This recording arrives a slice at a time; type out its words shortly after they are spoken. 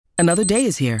Another day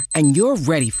is here, and you're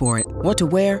ready for it. What to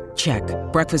wear? Check.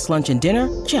 Breakfast, lunch, and dinner?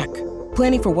 Check.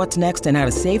 Planning for what's next and how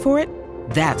to save for it?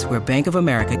 That's where Bank of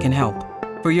America can help.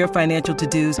 For your financial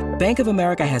to-dos, Bank of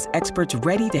America has experts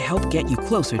ready to help get you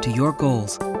closer to your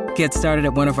goals. Get started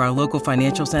at one of our local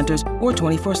financial centers or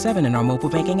 24/7 in our mobile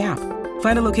banking app.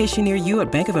 Find a location near you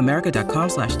at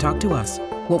bankofamerica.com/talktous.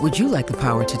 What would you like the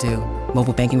power to do?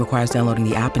 Mobile banking requires downloading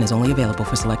the app and is only available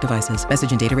for select devices.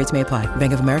 Message and data rates may apply.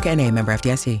 Bank of America N.A., member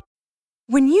FDIC.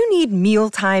 When you need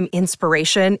mealtime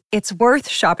inspiration, it's worth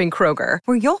shopping Kroger,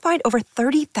 where you'll find over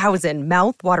 30,000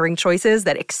 mouth-watering choices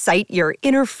that excite your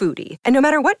inner foodie. And no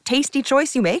matter what tasty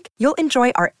choice you make, you'll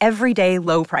enjoy our everyday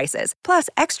low prices, plus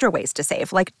extra ways to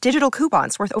save, like digital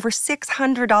coupons worth over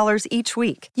 $600 each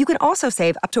week. You can also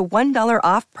save up to $1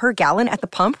 off per gallon at the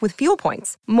pump with fuel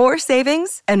points. More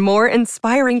savings and more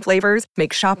inspiring flavors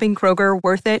make shopping Kroger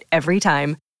worth it every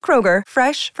time. Kroger,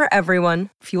 fresh for everyone.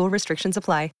 Fuel restrictions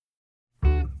apply.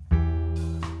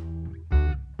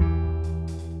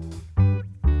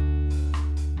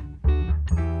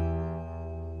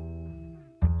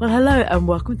 Well, hello and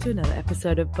welcome to another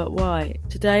episode of But Why.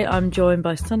 Today I'm joined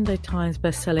by Sunday Times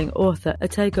bestselling author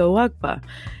Otegha Uwagba,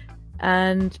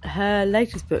 and her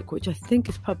latest book, which I think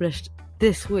is published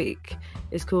this week,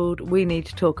 is called We Need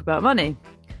to Talk About Money.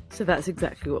 So that's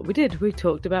exactly what we did. We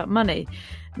talked about money.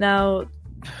 Now,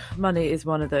 money is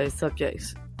one of those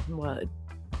subjects, well,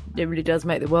 it really does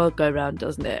make the world go round,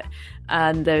 doesn't it?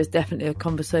 And there's definitely a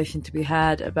conversation to be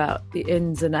had about the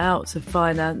ins and outs of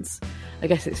finance. I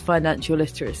guess it's financial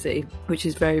literacy, which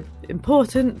is very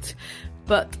important.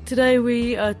 But today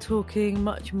we are talking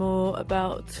much more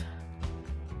about,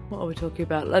 what are we talking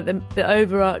about? Like the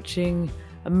overarching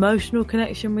emotional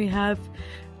connection we have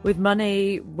with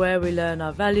money, where we learn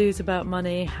our values about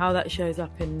money, how that shows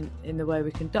up in the way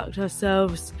we conduct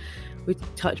ourselves. We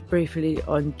touched briefly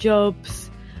on jobs.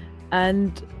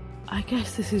 And I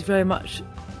guess this is very much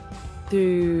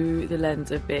through the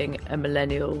lens of being a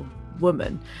millennial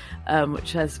woman,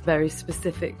 which has very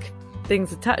specific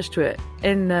things attached to it.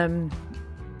 In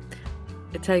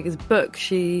Otegha's book,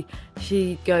 she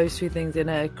goes through things in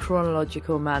a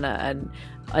chronological manner, and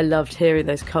I loved hearing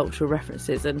those cultural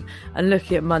references and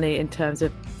looking at money in terms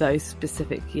of those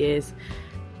specific years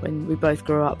when we both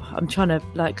grew up. I'm trying to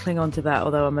cling on to that,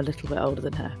 although I'm a little bit older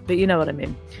than her, but you know what I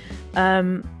mean.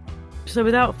 So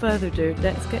without further ado,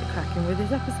 let's get cracking with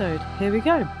this episode. Here we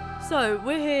go. So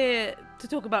we're here to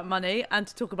talk about money and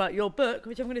to talk about your book,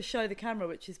 which I'm going to show the camera,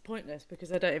 which is pointless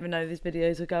because I don't even know these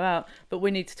videos will go out, but we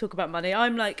need to talk about money.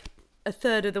 I'm like a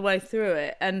third of the way through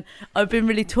it, and I've been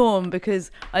really torn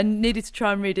because I needed to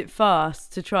try and read it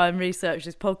fast to try and research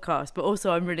this podcast, but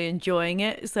also I'm really enjoying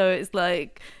it. So it's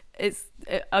like,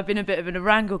 I've been a bit of in a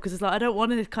wrangle because it's like, I don't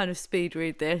want to kind of speed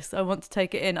read this. I want to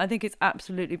take it in. I think it's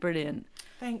absolutely brilliant.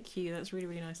 Thank you. That's really,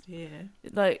 really nice to hear.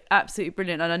 Like, absolutely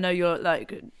brilliant. And I know you're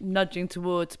like nudging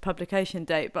towards publication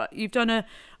date, but you've done a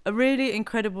really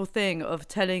incredible thing of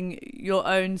telling your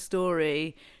own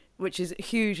story, which is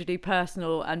hugely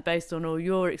personal and based on all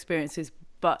your experiences,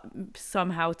 but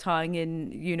somehow tying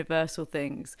in universal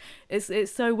things.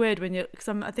 It's so weird when you're, because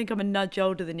I think I'm a nudge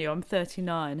older than you. I'm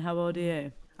 39. How old are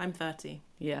you? I'm 30.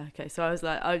 Yeah, okay. So I was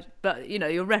like, but you know,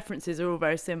 your references are all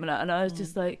very similar. And I was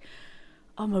just like,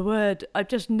 oh my word, I've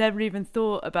just never even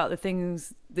thought about the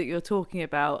things that you're talking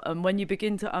about. And when you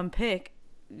begin to unpick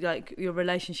like your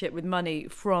relationship with money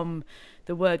from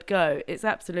the word go, it's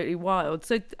absolutely wild.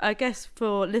 So I guess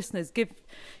for listeners, give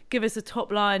us a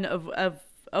top line of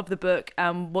the book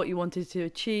and what you wanted to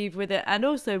achieve with it, and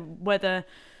also whether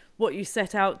what you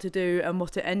set out to do and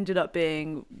what it ended up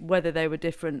being, whether they were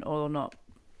different or not.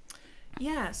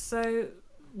 Yeah, so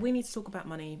We Need to Talk About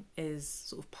Money is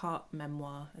sort of part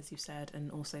memoir, as you said,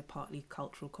 and also partly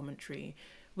cultural commentary,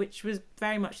 which was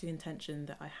very much the intention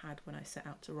that I had when I set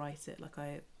out to write it. Like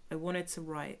I wanted to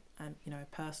write a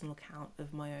personal account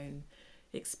of my own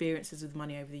experiences with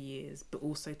money over the years, but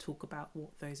also talk about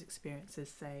what those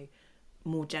experiences say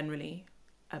more generally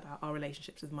about our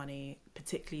relationships with money,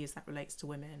 particularly as that relates to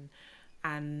women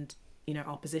and, you know,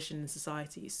 our position in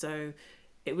society. So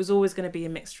it was always going to be a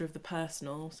mixture of the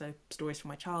personal, so stories from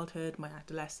my childhood, my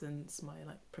adolescence, my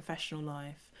professional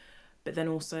life, but then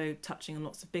also touching on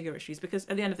lots of bigger issues, because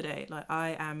at the end of the day,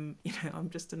 I am, I'm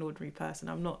just an ordinary person.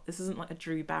 This isn't like a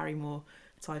Drew Barrymore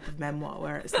type of memoir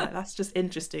where it's like, that's just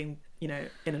interesting, in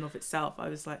and of itself. I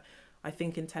was like, I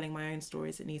think in telling my own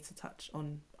stories, it needs to touch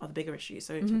on other bigger issues.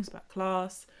 So it talks about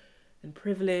class and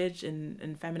privilege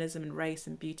and feminism and race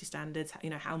and beauty standards,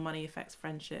 how money affects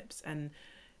friendships. And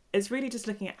it's really just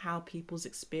looking at how people's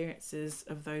experiences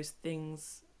of those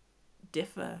things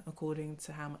differ according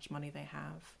to how much money they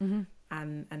have,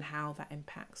 and how that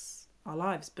impacts our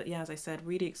lives. But yeah, as I said,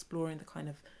 really exploring the kind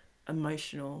of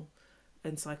emotional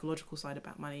and psychological side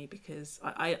about money, because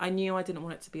I knew I didn't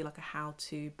want it to be like a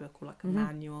how-to book or like a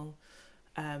manual,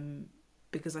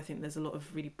 because I think there's a lot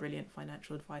of really brilliant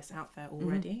financial advice out there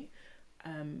already,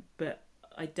 but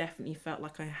I definitely felt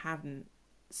like I hadn't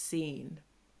seen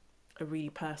a really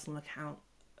personal account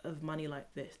of money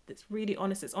like this that's really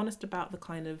honest. It's honest about the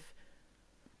kind of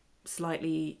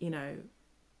slightly, you know,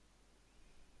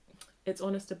 it's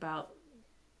honest about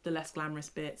the less glamorous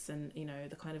bits, and, you know,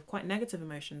 the kind of quite negative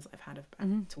emotions I've had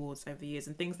towards over the years,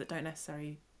 and things that don't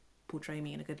necessarily portray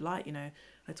me in a good light. You know,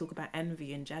 I talk about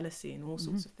envy and jealousy and all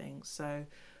sorts of things. So,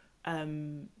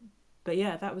 but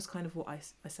yeah, that was kind of what I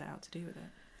set out to do with it.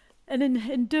 And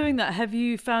in doing that, have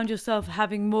you found yourself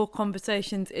having more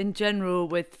conversations in general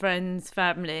with friends,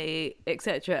 family,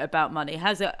 etc. about money?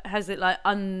 Has it like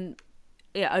opened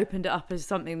it up as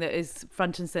something that is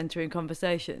front and center in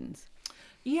conversations?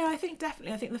 Yeah, I think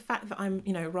definitely. I think the fact that I'm,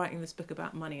 you know, writing this book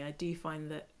about money, I do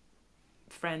find that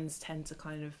friends tend to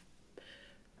kind of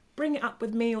bring it up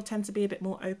with me, or tend to be a bit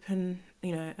more open,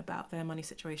 you know, about their money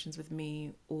situations with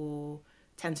me, or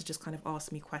tend to just kind of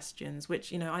ask me questions,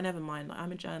 which, you know, I never mind. Like,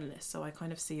 I'm a journalist, so I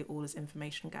kind of see it all as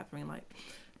information gathering. Like,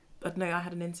 I don't know, I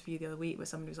had an interview the other week where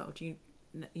somebody was like, oh,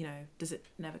 you know, does it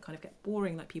never kind of get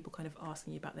boring, like people kind of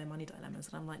asking you about their money dilemmas?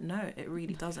 And I'm like, no, it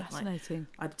really doesn't. Fascinating.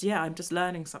 Like, I'm just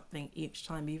learning something each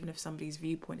time, even if somebody's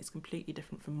viewpoint is completely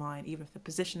different from mine, even if the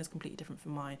position is completely different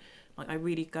from mine. Like, I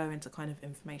really go into kind of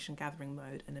information gathering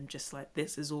mode, and I'm just like,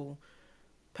 this is all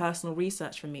personal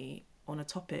research for me on a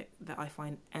topic that I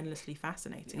find endlessly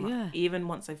fascinating. Like, even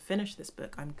once I've finished this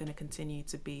book, I'm going to continue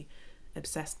to be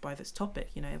obsessed by this topic.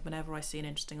 You know, whenever I see an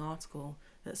interesting article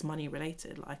that's money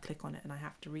related, like, I click on it and I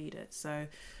have to read it. So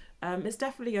it's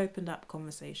definitely opened up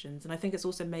conversations, and I think it's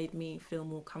also made me feel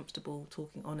more comfortable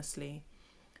talking honestly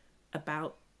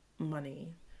about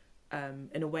money,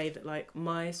 in a way that, like,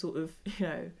 my sort of, you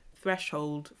know,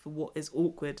 threshold for what is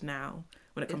awkward now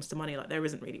when it comes to money, like, there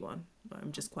isn't really one.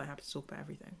 I'm just quite happy to talk about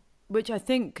everything. Which I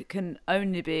think can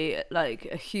only be like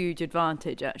a huge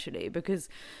advantage, actually, because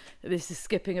this is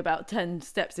skipping about 10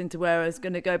 steps into where I was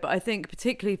going to go. But I think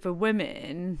particularly for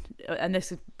women, and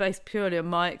this is based purely on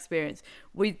my experience,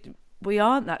 we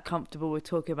aren't that comfortable with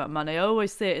talking about money. I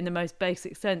always see it in the most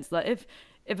basic sense. Like,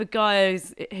 if a guy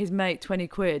owes his mate 20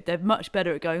 quid, they're much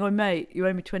better at going, oh, mate, you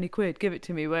owe me 20 quid, give it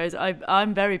to me. Whereas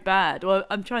I'm very bad, or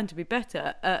I'm trying to be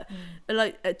better at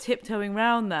tiptoeing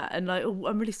around that, and like, oh,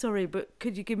 I'm really sorry, but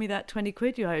could you give me that 20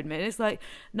 quid you owed me? And it's like,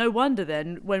 no wonder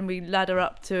then when we ladder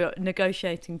up to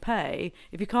negotiating pay,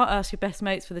 if you can't ask your best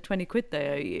mates for the 20 quid they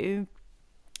owe you,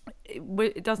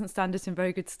 it doesn't stand us in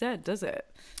very good stead, does it?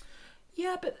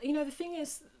 Yeah, but, you know, the thing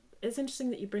is, it's interesting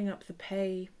that you bring up the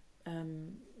pay,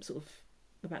 sort of,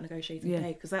 about negotiating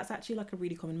pay, because that's actually like a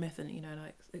really common myth, and, you know, and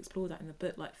I explore that in the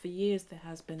book. Like, for years there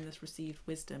has been this received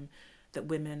wisdom that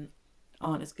women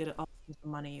aren't as good at asking for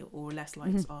money, or less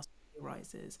likely to ask for pay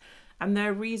rises, and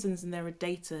there are reasons and there are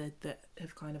data that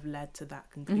have kind of led to that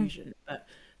conclusion, but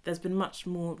there's been much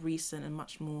more recent and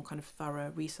much more kind of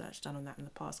thorough research done on that in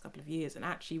the past couple of years. And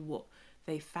actually what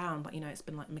they found, like, you know, it's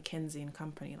been like McKinsey and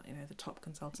Company, like, you know, the top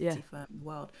consultancy firm in the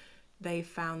world, they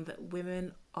found that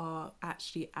women are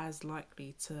actually as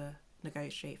likely to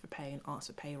negotiate for pay and ask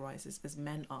for pay rises as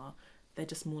men are. They're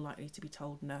just more likely to be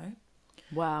told no.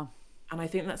 Wow. And I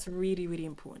think that's a really, really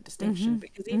important distinction,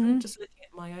 because even just looking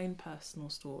at my own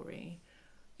personal story,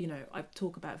 you know, I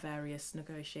talk about various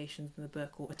negotiations in the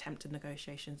book, or attempted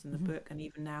negotiations in the book, and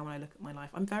even now when I look at my life,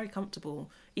 I'm very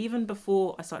comfortable. Even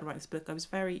before I started writing this book, I was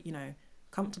very, you know,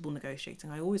 comfortable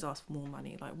negotiating. I always asked for more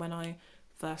money. Like, when I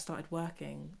first started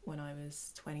working when I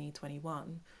was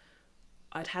 21,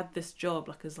 I'd had this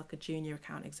job as a junior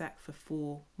account exec for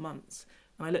 4 months,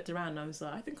 and I looked around and I was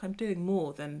like, I think I'm doing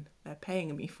more than they're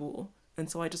paying me for. And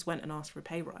so I just went and asked for a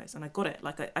pay rise, and I got it.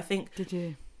 Like, I think, did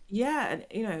you? Yeah. And,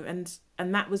 you know,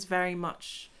 and that was very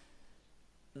much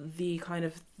the kind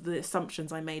of the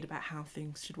assumptions I made about how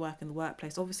things should work in the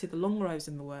workplace. Obviously, the longer I was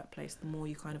in the workplace, the more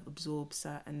you kind of absorb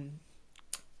certain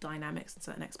dynamics and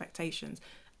certain expectations.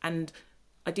 And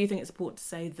I do think it's important to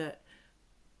say that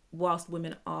whilst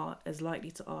women are as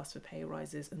likely to ask for pay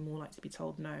rises and more likely to be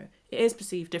told no, it is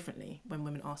perceived differently when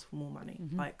women ask for more money.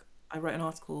 Like, I wrote an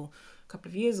article a couple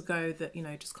of years ago that, you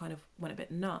know, just kind of went a bit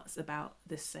nuts about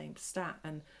this same stat,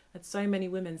 and had so many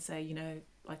women say, you know,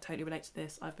 I totally relate to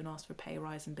this. I've been asked for a pay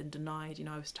rise and been denied. You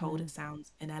know, I was told it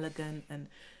sounds inelegant, and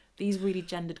these really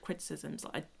gendered criticisms.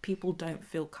 Like, people don't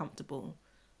feel comfortable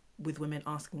with women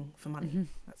asking for money.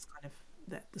 That's kind of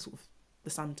the sort of the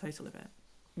sum total of it.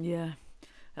 Yeah.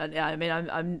 And yeah, I mean,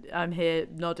 I'm here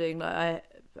nodding. Like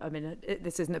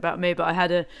this isn't about me, but I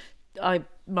had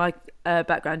my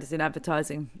background is in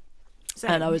advertising.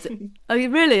 Same. And I was, so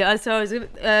I was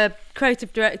a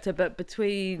creative director, but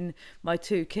between my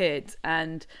two kids,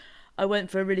 and I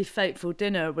went for a really fateful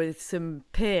dinner with some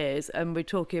peers, and we're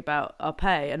talking about our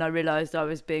pay, and I realised I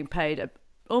was being paid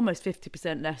almost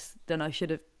 50% less than I should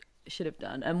have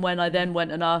done. And when I then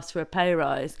went and asked for a pay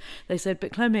rise, they said,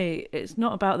 "But Clemmie, it's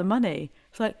not about the money."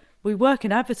 It's like, we work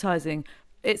in advertising.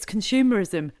 It's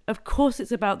consumerism. Of course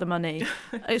it's about the money.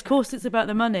 Of course it's about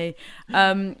the money.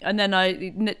 And then I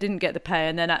didn't get the pay,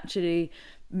 and then actually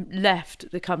left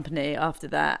the company after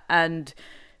that. And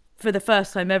for the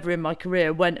first time ever in my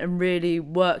career, went and really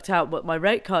worked out what my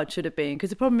rate card should have been.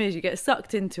 Because the problem is, you get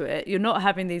sucked into it. You're not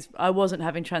having I wasn't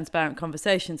having transparent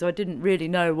conversations, so I didn't really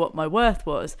know what my worth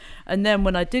was. And then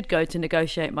when I did go to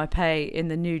negotiate my pay in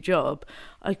the new job,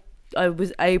 I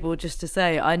was able just to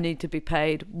say, I need to be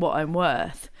paid what I'm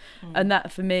worth. And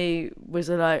that for me was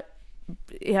I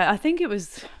think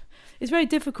it's very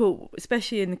difficult,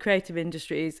 especially in the creative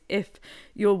industries, if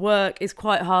your work is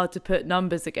quite hard to put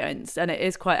numbers against, and it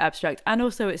is quite abstract, and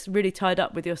also it's really tied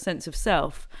up with your sense of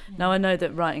self. Now, I know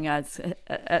that writing ads,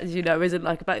 as you know, isn't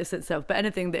like about your sense of self, but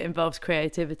anything that involves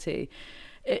creativity,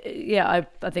 I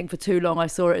think for too long I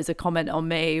saw it as a comment on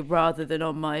me rather than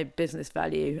on my business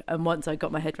value. And once I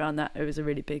got my head around that, it was a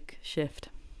really big shift.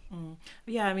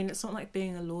 Yeah, I mean, it's not like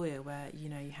being a lawyer where, you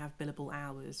know, you have billable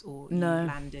hours, or you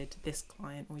landed this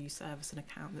client, or you service an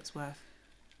account that's worth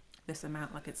this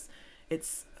amount. Like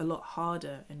it's a lot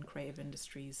harder in creative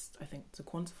industries, I think, to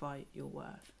quantify your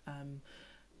worth.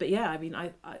 But yeah, I mean,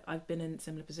 I've been in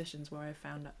similar positions where I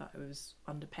found out that I was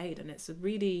underpaid, and it's a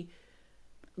really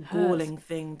galling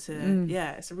thing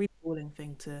it's a really galling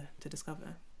thing to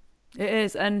discover. It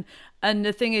is. And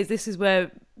the thing is, this is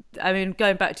where, I mean,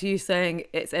 going back to you saying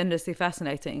it's endlessly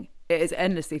fascinating, it is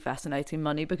endlessly fascinating,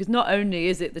 money, because not only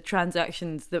is it the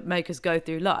transactions that make us go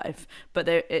through life, but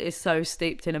it is so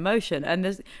steeped in emotion. And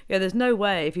there's no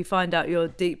way, if you find out you're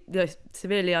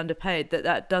severely underpaid,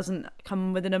 that doesn't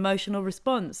come with an emotional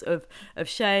response of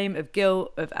shame, of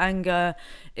guilt, of anger,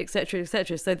 etc.,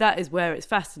 etc. So that is where it's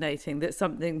fascinating, that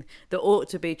something that ought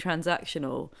to be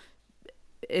transactional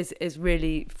is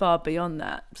really far beyond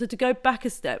that. So to go back a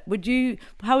step,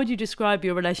 how would you describe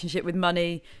your relationship with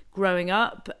money growing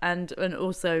up and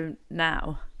also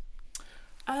now?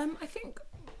 I think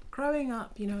growing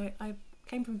up, you know, I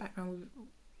came from a background,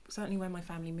 certainly when my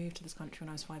family moved to this country when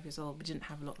I was 5 years old, we didn't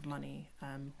have a lot of money.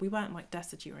 We weren't like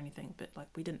destitute or anything, but like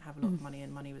we didn't have a lot of money,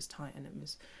 and money was tight, and it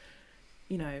was,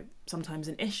 you know, sometimes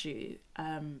an issue.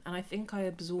 And I think I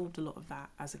absorbed a lot of that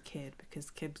as a kid,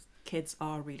 because kids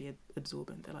are really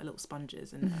absorbent. They're like little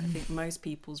sponges, and I think most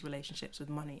people's relationships with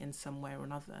money in some way or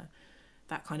another,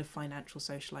 that kind of financial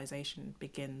socialization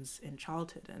begins in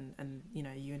childhood, and you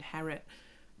know, you inherit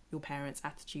your parents'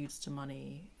 attitudes to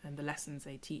money and the lessons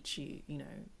they teach you, you know,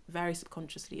 very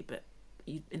subconsciously, but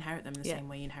you inherit them in the same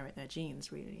way you inherit their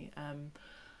genes, really.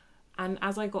 And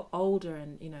as I got older,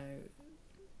 and you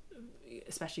know,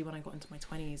 especially when I got into my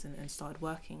 20s and started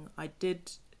working, I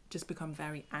did just become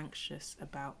very anxious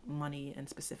about money, and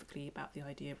specifically about the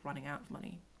idea of running out of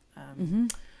money. Really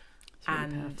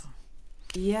powerful.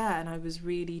 Yeah, and I was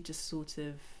really just sort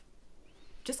of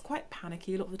just quite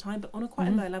panicky a lot of the time, but on a quite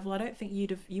a low level. I don't think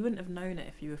you wouldn't have known it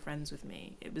if you were friends with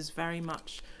me. It was very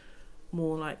much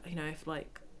more like, you know, if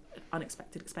like an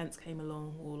unexpected expense came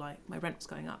along, or like my rent was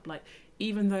going up, like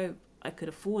even though I could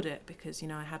afford it, because, you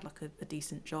know, I had like a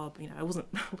decent job, you know, I wasn't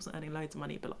earning loads of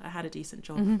money, but like, I had a decent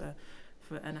job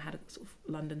and I had a sort of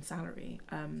London salary.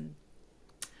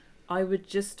 I would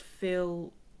just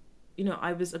feel, you know,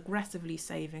 I was aggressively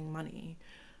saving money,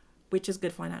 which is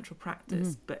good financial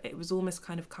practice, but it was almost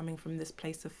kind of coming from this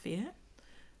place of fear.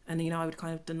 And, you know, I would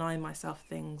kind of deny myself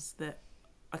things that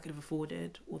I could have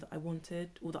afforded, or that I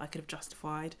wanted, or that I could have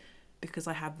justified, because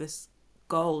I had this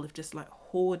goal of just like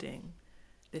hoarding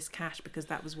this cash, because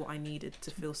that was what I needed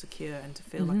to feel secure and to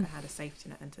feel like I had a safety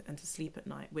net, and to sleep at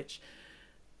night, which,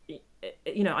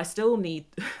 you know, I still need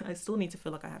to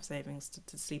feel like I have savings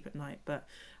to sleep at night. But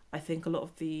I think a lot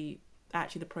of the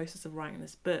process of writing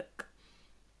this book,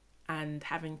 and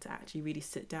having to actually really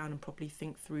sit down and properly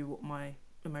think through what my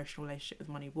emotional relationship with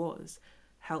money was,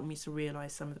 helped me to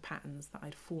realise some of the patterns that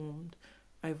I'd formed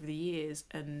over the years,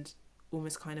 and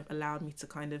almost kind of allowed me to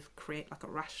kind of create like a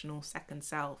rational second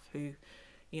self who,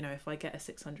 you know, if I get a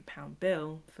 £600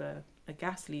 bill for a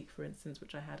gas leak, for instance,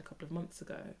 which I had a couple of months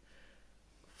ago,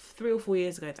 3 or 4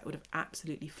 years ago, that would have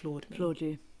absolutely floored me. Floored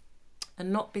you.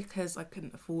 And not because I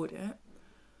couldn't afford it,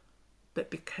 but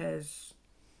because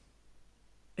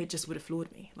it just would have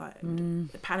floored me. Like,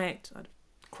 I panicked, I'd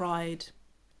cried,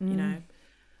 you know.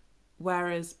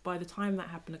 Whereas by the time that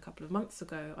happened a couple of months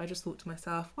ago, I just thought to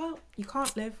myself, well, you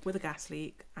can't live with a gas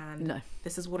leak, and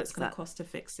this is what it's going to cost to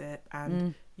fix it.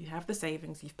 And you have the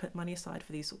savings, you've put money aside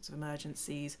for these sorts of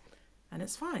emergencies, and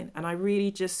it's fine. And I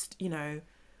really just, you know,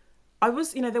 I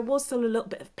was, you know, there was still a little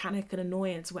bit of panic and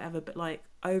annoyance or whatever, but like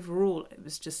overall, it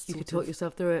was just you could talk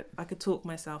yourself through it. I could talk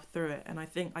myself through it. And I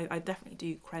think I definitely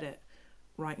do credit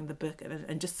writing the book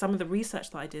and just some of the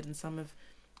research that I did and some of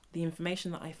the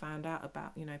information that I found out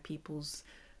about, you know, people's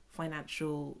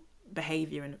financial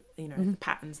behaviour and, you know, the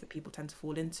patterns that people tend to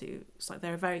fall into. It's like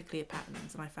there are very clear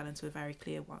patterns, and I fell into a very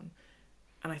clear one.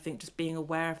 And I think just being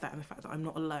aware of that and the fact that I'm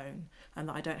not alone and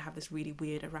that I don't have this really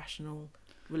weird, irrational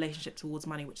relationship towards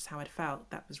money, which is how I'd felt,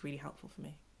 that was really helpful for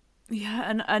me.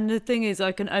 Yeah, and the thing is,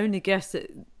 I can only guess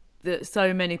that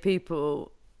so many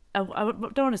people, I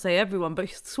don't want to say everyone, but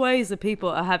swathes of people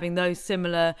are having those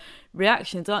similar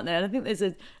reactions, aren't they? And I think there's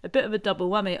a bit of a double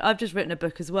whammy. I've just written a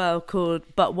book as well called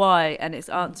But Why, and it's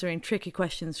answering tricky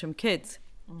questions from kids.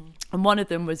 And one of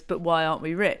them was, but why aren't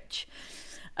we rich?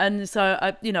 And so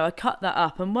I cut that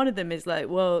up, and one of them is like,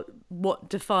 well, what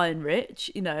define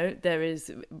rich? You know, there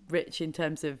is rich in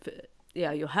terms of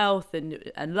your health and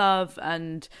love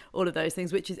and all of those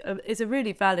things, which is a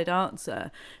really valid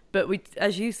answer. But we,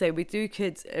 as you say, we do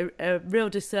kids a real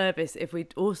disservice if we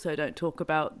also don't talk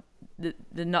about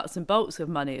the nuts and bolts of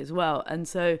money as well. And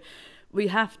so we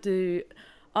have to.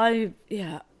 I've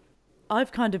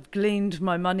kind of gleaned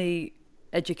my money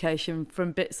education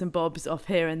from bits and bobs off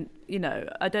here, and you know,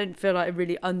 I don't feel like I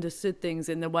really understood things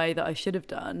in the way that I should have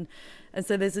done. And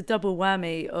so there's a double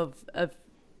whammy of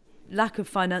lack of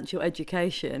financial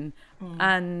education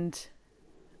and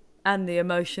the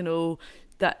emotional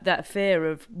that fear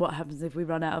of what happens if we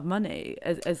run out of money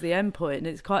as the end point. And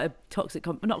it's quite a toxic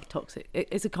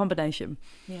it's a combination.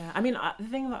 Yeah, I mean, the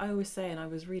thing that I always say, and I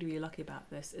was really, really lucky about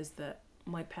this, is that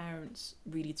my parents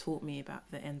really taught me about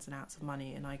the ins and outs of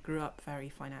money, and I grew up very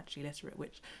financially literate,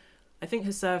 which I think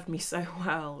has served me so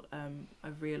well.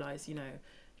 I've realised, you know,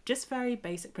 just very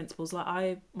basic principles.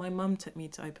 Like my mum took me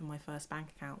to open my first bank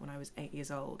account when I was 8 years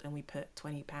old, and we put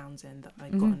 £20 in that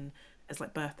I'd gotten as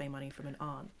like birthday money from an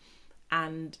aunt.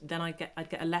 And then I'd get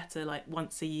a letter like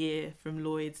once a year from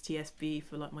Lloyd's TSB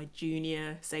for like my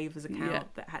junior savers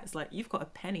account that has like, you've got a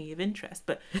penny of interest.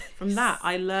 But from that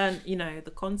I learned, you know, the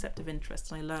concept of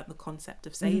interest, and I learned the concept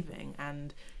of saving.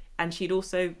 And she'd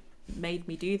also made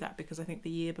me do that because I think the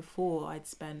year before I'd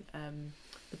spent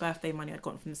the birthday money I'd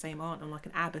gotten from the same aunt on like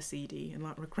an ABBA CD and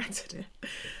like regretted it.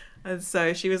 And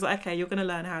so she was like, okay, you're going to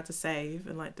learn how to save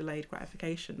and like delayed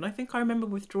gratification. And I think I remember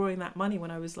withdrawing that money when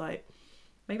I was like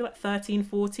maybe like 13,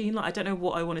 14. Like I don't know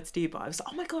what I wanted to do, but I was like,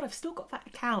 oh my God, I've still got that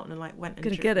account, and like went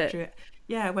and drew it.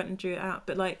 Yeah, I went and drew it out.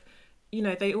 But like, you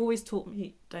know, they always taught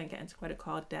me, don't get into credit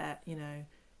card debt, you know,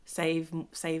 save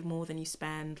more than you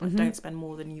spend, like don't spend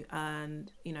more than you earn,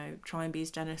 you know, try and be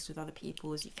as generous with other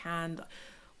people as you can.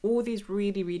 All these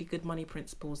really, really good money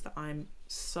principles that I'm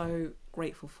so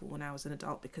grateful for now as an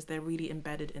adult, because they're really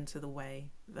embedded into the way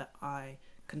that I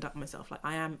conduct myself. Like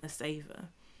I am a saver.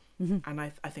 And I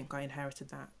think I inherited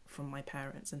that from my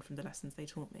parents and from the lessons they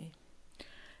taught me.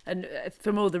 And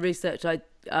from all the research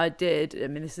I did, I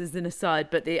mean, this is an aside,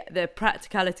 but the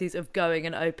practicalities of going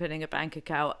and opening a bank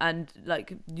account and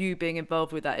like you being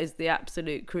involved with that is the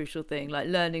absolute crucial thing, like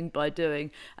learning by doing.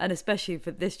 And especially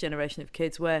for this generation of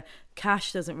kids where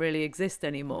cash doesn't really exist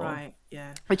anymore. Right,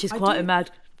 yeah. Which is quite a mad...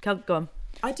 Go on.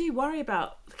 I do worry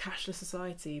about the cashless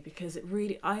society because it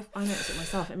really, I notice it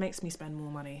myself, it makes me spend more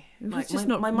money. Like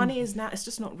my money is now, it's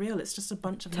just not real. It's just a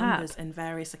bunch of numbers in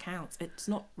various accounts. It's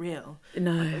not real.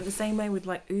 No. Like, the same way with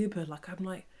like Uber, like I'm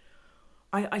like,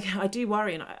 I do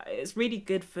worry, and it's really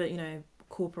good for, you know,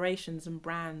 corporations and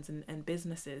brands and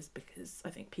businesses, because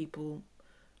I think people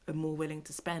are more willing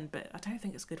to spend, but I don't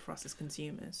think it's good for us as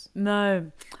consumers.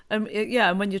 No. And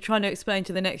when you're trying to explain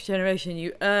to the next generation,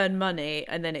 you earn money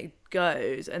and then it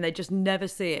goes and they just never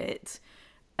see it,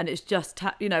 and it's just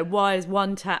you know, why is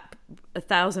one tap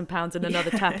 £1,000 and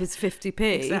another tap is 50p?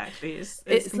 Exactly. It's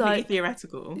completely like,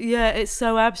 theoretical. Yeah, it's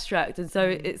so abstract. And so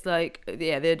it's like,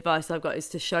 the advice I've got is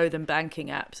to show them banking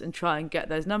apps and try and get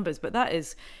those numbers, but that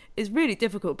is really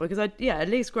difficult, because at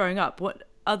least growing up,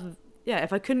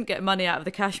 if I couldn't get money out of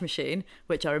the cash machine,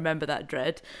 which I remember that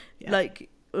dread, like,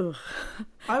 ugh.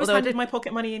 I was handed my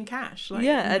pocket money in cash. Like,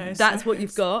 and that's what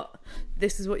you've got.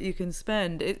 This is what you can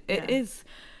spend. It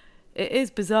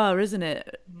is bizarre, isn't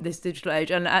it? This digital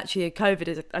age, and actually,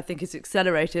 COVID I think has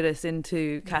accelerated us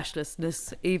into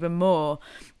cashlessness even more.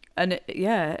 And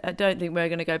I don't think we're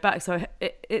going to go back. So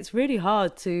it's really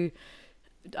hard to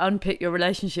unpick your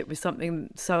relationship with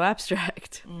something so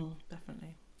abstract.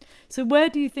 Definitely. So where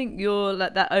do you think your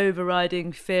like that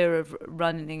overriding fear of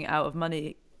running out of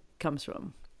money comes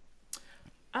from?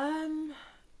 I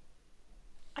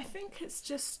think it's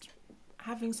just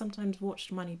having sometimes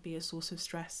watched money be a source of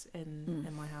stress in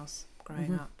my house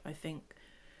growing up.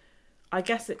 I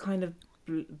guess it kind of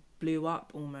blew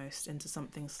up almost into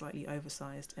something slightly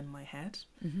oversized in my head,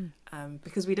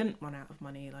 because we didn't run out of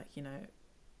money. Like, you know,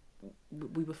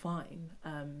 we were fine.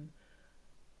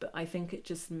 But I think it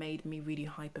just made me really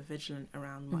hyper vigilant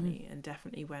around money. And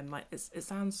definitely when, like, it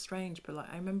sounds strange, but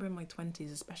like I remember in my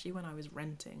 20s, especially when I was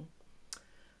renting,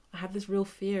 I had this real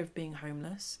fear of being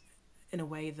homeless in a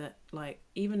way that, like,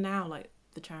 even now, like,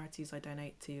 the charities I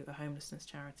donate to are homelessness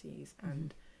charities.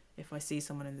 And if I see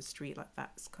someone in the street, like,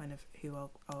 that's kind of who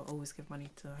I'll always give money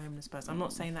to, a homeless person. I'm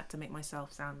not saying that to make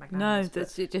myself sound magnanimous. No,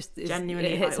 that's it. Just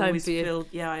genuinely, it hits home for you.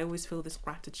 I always feel this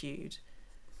gratitude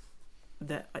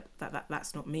that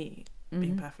that's not me,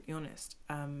 being perfectly honest.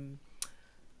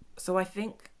 So I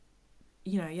think,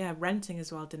 you know, yeah, renting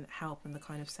as well didn't help, and the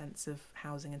kind of sense of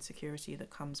housing insecurity that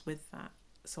comes with that.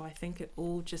 So I think it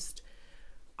all just,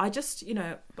 you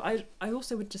know, I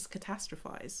also would just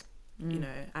catastrophize, you know,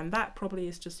 and that probably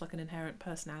is just like an inherent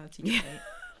personality trait.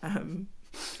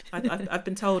 I've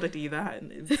been told I do that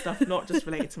and stuff not just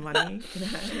related to money. You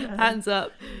know? Hands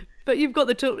up. But you've got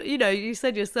the tool, you know, you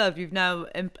said yourself, you've now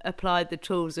applied the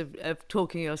tools of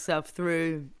talking yourself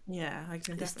through. Yeah, I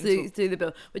can definitely through the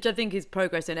bill, which I think is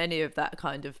progress in any of that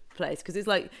kind of place, because it's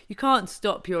like you can't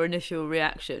stop your initial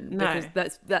reaction,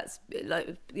 because that's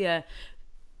like, yeah.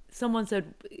 Someone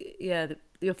said, yeah,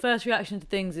 your first reaction to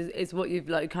things is what you've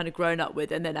like kind of grown up with,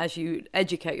 and then as you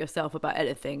educate yourself about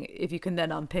anything, if you can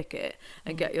then unpick it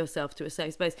and get yourself to a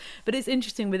safe space. But it's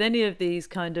interesting with any of these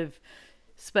kind of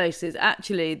spaces,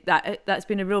 actually, that's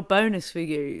been a real bonus for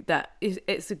you. That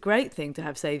it's a great thing to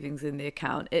have savings in the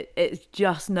account. It's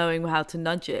just knowing how to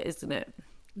nudge it, isn't it?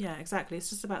 Yeah, exactly. It's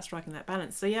just about striking that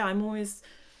balance. So yeah, I'm always,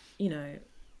 you know,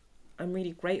 I'm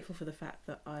really grateful for the fact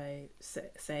that I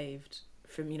saved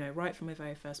from, you know, right from my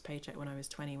very first paycheck when I was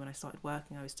 20. When I started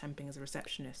working, I was temping as a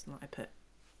receptionist, and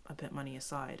I put money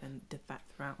aside and did that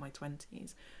throughout my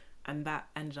 20s, and that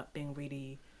ended up being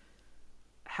really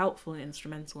helpful and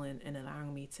instrumental in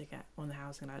allowing me to get on the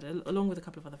housing ladder, along with a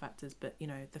couple of other factors. But, you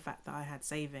know, the fact that I had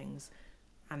savings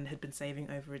and had been saving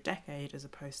over a decade as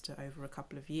opposed to over a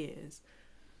couple of years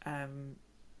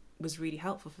was really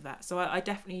helpful for that. So I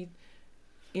definitely,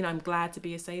 you know, I'm glad to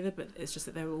be a saver, but it's just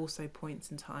that there were also points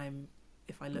in time,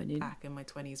 if I look back in my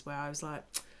 20s, where I was like,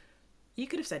 you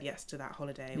could have said yes to that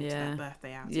holiday or to that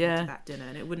birthday out, or to that dinner,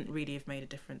 and it wouldn't really have made a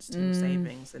difference to your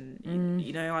savings. And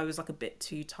you know, I was like a bit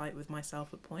too tight with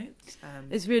myself at points.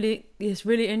 It's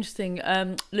really interesting.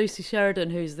 Lucy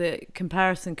Sheridan, who's the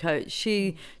comparison coach,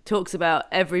 she talks about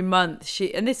every month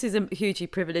and this is a hugely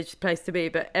privileged place to be,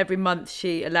 but every month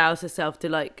she allows herself to,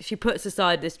 like, she puts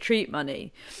aside this treat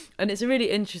money. And it's a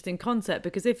really interesting concept,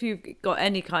 because if you've got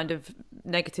any kind of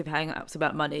negative hang-ups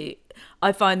about money,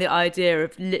 I find the idea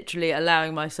of literally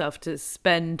allowing myself to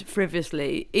spend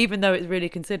frivolously, even though it's really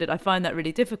considered, I find that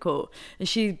really difficult. And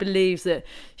she believes that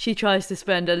she tries to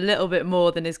spend a little bit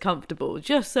more than is comfortable,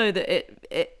 just so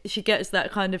that she gets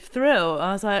that kind of thrill.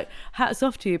 I was like, hats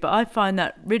off to you, but I find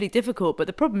that really difficult. But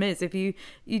the problem is, if you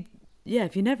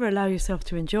never allow yourself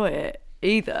to enjoy it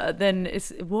either, then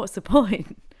what's the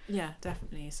point? Yeah,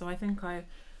 definitely. So I think I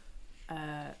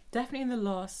definitely in the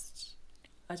last,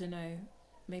 I don't know,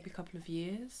 maybe a couple of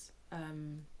years,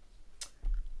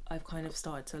 I've kind of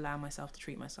started to allow myself to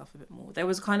treat myself a bit more. There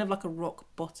was kind of like a rock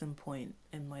bottom point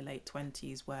in my late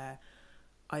 20s where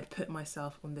I'd put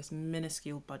myself on this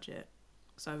minuscule budget.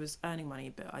 So I was earning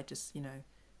money, but I just, you know,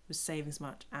 was saving so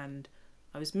much, and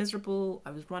I was miserable.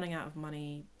 I was running out of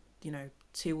money, you know,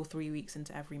 2 or 3 weeks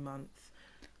into every month.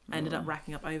 I ended up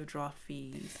racking up overdraft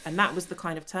fees, and that was the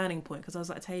kind of turning point, because I was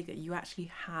like, Tega, you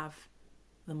actually have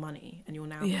the money, and you're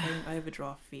now paying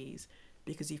overdraft fees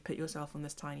because you've put yourself on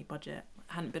this tiny budget.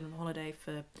 I hadn't been on holiday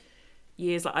for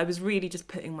years. Like, I was really just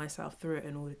putting myself through it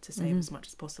in order to save as much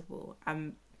as possible.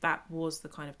 And that was the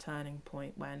kind of turning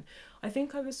point when I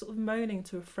think I was sort of moaning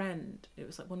to a friend. It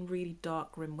was like one really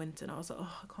dark, grim winter, and I was like,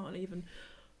 oh, I can't even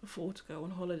afford to go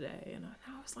on holiday. And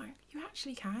I was like, you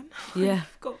actually can. Yeah.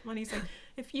 You've got money, so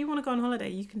if you want to go on holiday,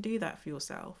 you can do that for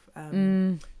yourself.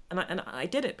 And I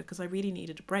did it because I really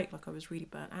needed a break. Like, I was really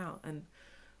burnt out, and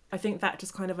I think that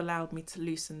just kind of allowed me to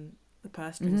loosen the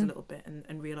purse strings a little bit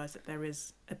and realise that there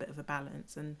is a bit of a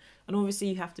balance. And obviously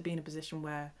you have to be in a position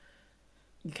where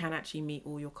you can actually meet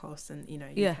all your costs, and, you know,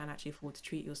 you can actually afford to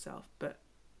treat yourself. But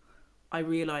I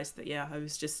realised that, I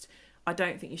I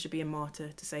don't think you should be a martyr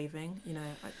to saving. You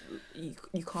know,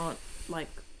 you can't like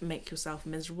make yourself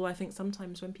miserable. I think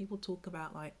sometimes when people talk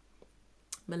about like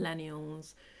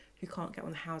millennials who can't get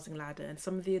on the housing ladder, and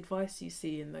some of the advice you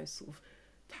see in those sort of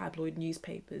tabloid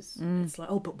newspapers, it's like,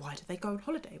 oh, but why do they go on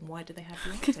holiday and why do they have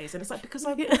lattes? And it's like, because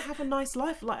I want to have a nice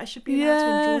life. Like, I should be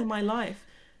allowed to enjoy my life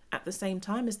at the same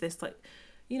time as this. Like,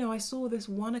 you know, I saw this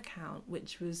one account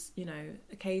which was, you know,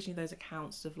 occasionally those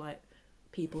accounts of like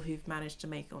people who've managed to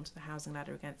make it onto the housing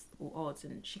ladder against all odds,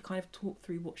 and she kind of talked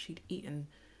through what she'd eaten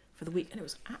for the week, and it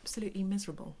was absolutely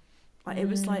miserable. Like, it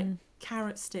was like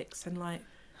carrot sticks and like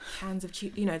cans of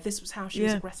cheese. You know, this was how she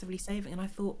was aggressively saving, and I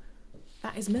thought,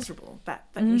 that is miserable. That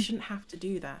you shouldn't have to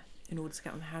do that in order to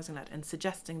get on the housing ladder, and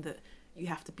suggesting that you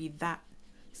have to be that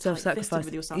self-sacrificing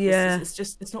with yourself.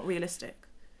 It's not realistic.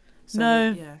 So,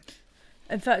 no. Yeah.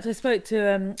 In fact, I spoke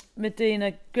to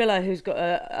Medina Grillo, who's got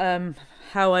a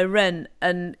How I Rent,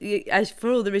 and as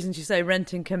for all the reasons you say,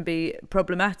 renting can be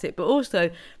problematic, but also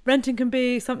renting can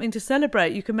be something to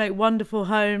celebrate. You can make wonderful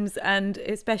homes, and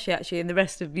especially actually in the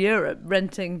rest of Europe,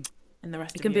 renting in the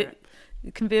rest of Europe.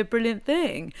 It can be a brilliant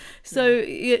thing. So,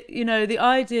 you know, the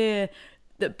idea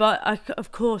that,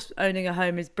 of course, owning a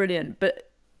home is brilliant,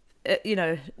 but, you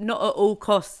know, not at all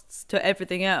costs to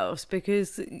everything else,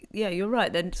 because, yeah, you're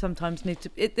right, then sometimes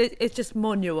it's just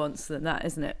more nuanced than that,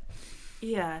 isn't it?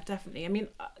 Yeah, definitely. I mean,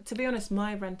 to be honest,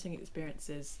 my renting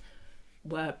experiences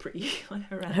were pretty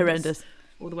horrendous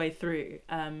all the way through.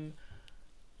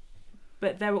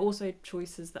 But there were also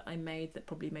choices that I made that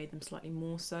probably made them slightly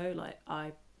more so. Like,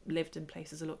 I lived in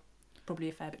places probably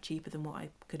a fair bit cheaper than what I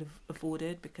could have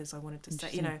afforded, because I wanted to stay,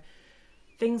 you know,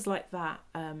 things like that.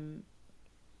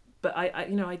 But I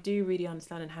you know, I do really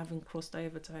understand, and having crossed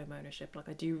over to home ownership, like,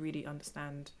 I do really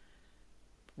understand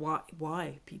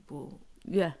why people,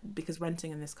 because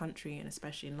renting in this country, and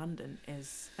especially in London,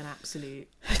 is an absolute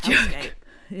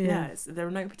hellscape. There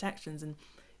are no protections. And,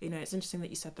 you know, it's interesting that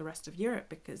you said the rest of Europe,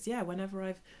 because whenever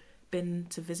I've been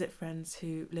to visit friends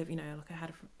who live, you know, like, I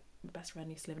had my best friend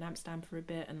used to live in Amsterdam for a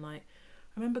bit, and like,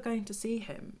 I remember going to see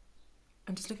him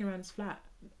and just looking around his flat,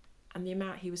 and the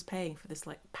amount he was paying for this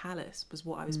like palace was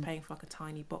what I was paying for like a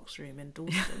tiny box room in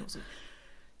Dalston or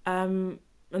something.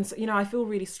 And so, you know, I feel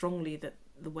really strongly that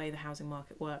the way the housing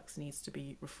market works needs to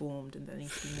be reformed, and there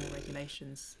needs to be more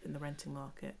regulations in the renting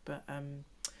market. But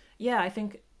I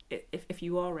think if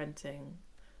you are renting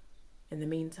in the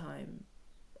meantime,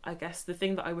 I guess the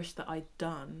thing that I wish that I'd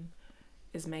done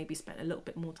is maybe spent a little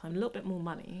bit more time, a little bit more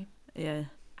money,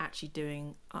 actually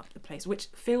doing up the place, which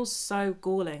feels so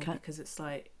galling, because it's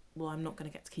like, well, I'm not going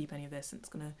to get to keep any of this, and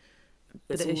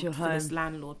it's all your home, this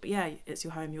landlord. But it's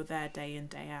your home. You're there day in,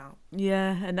 day out.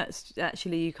 Yeah, and that's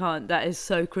actually, you can't. That is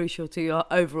so crucial to your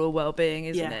overall well-being,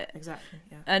 isn't it? Exactly.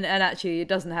 Yeah. And actually, it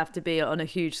doesn't have to be on a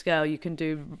huge scale. You can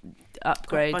do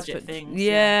upgrades, budget things.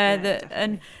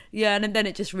 And then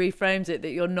it just reframes it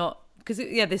that you're not. Because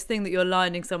this thing that you're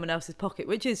lining someone else's pocket,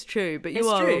 which is true, but you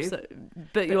are also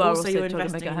you're trying to make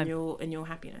investing it home. in your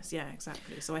happiness. Yeah,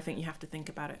 exactly. So I think you have to think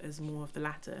about it as more of the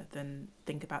latter than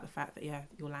think about the fact that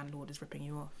your landlord is ripping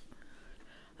you off.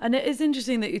 And it is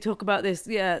interesting that you talk about this.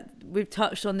 Yeah, we've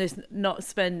touched on this not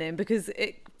spending, because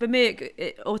for me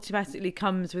it automatically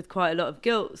comes with quite a lot of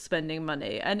guilt spending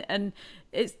money, and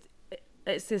it's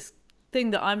this thing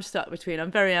that I'm stuck between.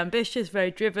 I'm very ambitious,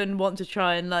 very driven, want to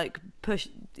try and like push,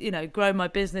 you know, grow my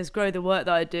business, grow the work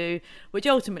that I do, which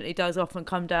ultimately does often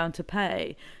come down to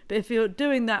pay. But if you're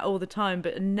doing that all the time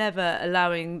but never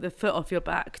allowing the foot off your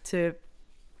back to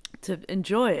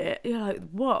enjoy it, you're like,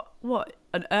 what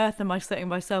on earth am I setting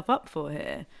myself up for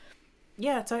here?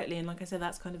 Yeah, totally. And like I said,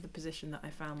 that's kind of the position that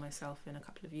I found myself in a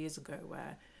couple of years ago,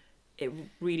 where it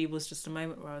really was just a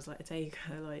moment where I was like, Atego,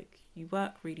 like, you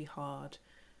work really hard.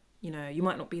 You know, you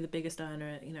might not be the biggest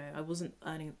earner. You know, I wasn't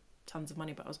earning tons of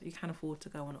money, but you can afford to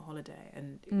go on a holiday,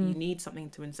 and you need something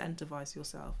to incentivize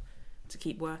yourself to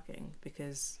keep working,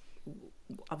 because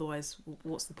otherwise,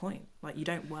 what's the point? Like, you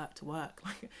don't work to work.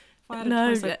 Like, if I had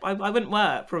a choice, I wouldn't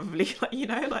work, probably. Like, you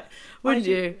know, like, wouldn't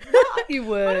you? You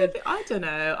would. I don't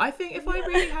know. I think if I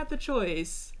really had the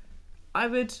choice, I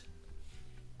would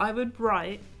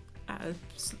write at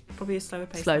probably a slower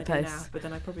pace than I do now, but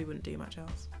then I probably wouldn't do much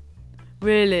else.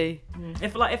 Really?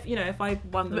 If I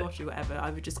won the lottery or whatever,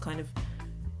 I would just kind of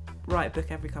write a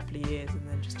book every couple of years and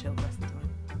then just chill the rest of the time.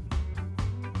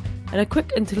 And a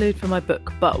quick interlude from my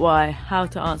book, But Why? How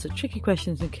to answer tricky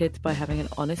questions in kids by having an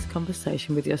honest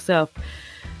conversation with yourself.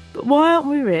 But why aren't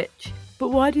we rich? But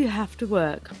why do you have to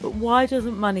work? But why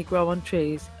doesn't money grow on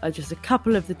trees? Are just a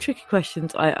couple of the tricky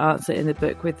questions I answer in the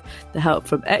book, with the help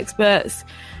from experts,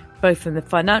 both from the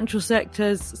financial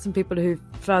sectors, some people who've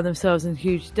found themselves in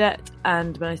huge debt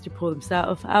and managed to pull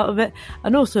themselves out of it.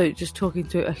 And also just talking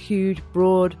to a huge,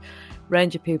 broad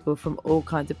range of people from all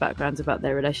kinds of backgrounds about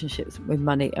their relationships with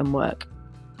money and work.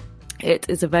 It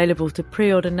is available to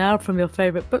pre-order now from your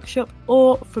favourite bookshop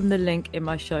or from the link in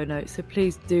my show notes. So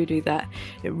please do that.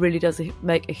 It really does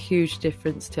make a huge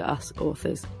difference to us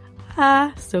authors.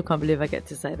 Still can't believe I get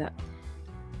to say that.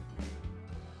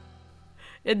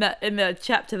 In the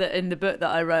chapter that in the book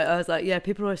that I wrote, I was like, yeah,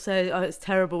 people always say, oh, it's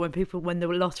terrible when people win the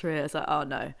lottery. I was like, oh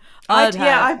no, I'd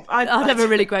have a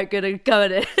really great good go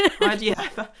at it.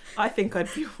 I think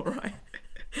I'd be all right.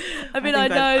 I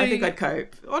think I'd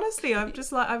cope. Honestly, I'm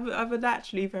just like, I'm a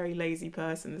naturally very lazy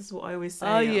person. This is what I always say.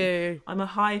 Are you? I'm a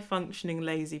high functioning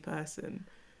lazy person.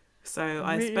 So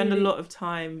I spend a lot of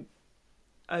time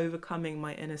overcoming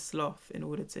my inner sloth in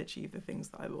order to achieve the things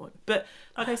that I want. But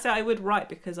like I said, I would write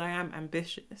because I am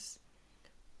ambitious.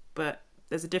 But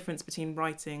there's a difference between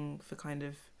writing for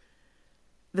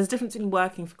there's a difference between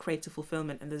working for creative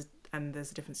fulfillment and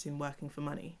there's a difference in working for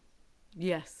money.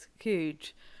 Yes,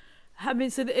 huge. I mean,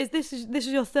 so this is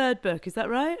your third book, is that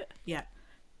right? Yeah.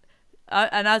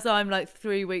 And as I'm like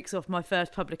 3 weeks off my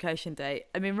first publication date,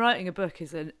 I mean, writing a book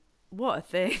is what a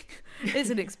thing. It's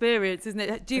an experience, isn't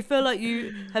it? Do you feel like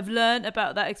you have learned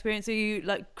about that experience? Are you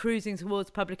like cruising towards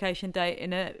publication date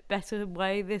in a better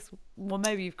way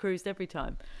maybe you've cruised every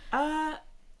time?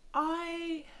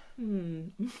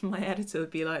 My editor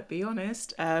would be like, be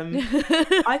honest.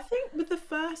 I think with the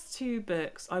first two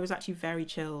books, I was actually very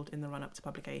chilled in the run up to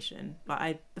publication.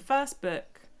 Like the first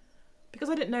book, because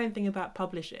I didn't know anything about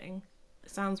publishing,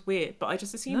 it sounds weird, but I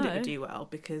just assumed it would do well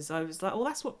because I was like, well,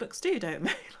 that's what books do, don't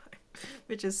they?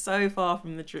 Which is so far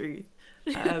from the truth.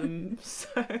 I mean,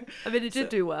 it did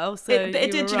do well. So it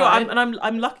did. You know,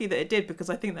 I'm lucky that it did because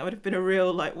I think that would have been a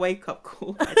real like wake up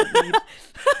call.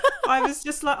 I was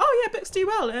just like, oh yeah, books do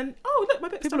well, and oh look, my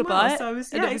book's done well. So I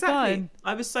was exactly.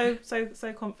 I was so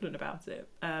confident about it.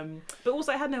 But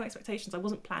also I had no expectations. I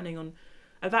wasn't planning on.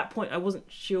 At that point, I wasn't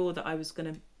sure that I was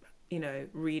going to,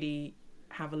 really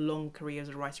have a long career as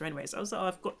a writer anyway. So I was like, oh,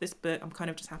 I've got this book. I'm kind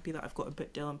of just happy that I've got a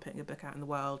book deal. I'm putting a book out in the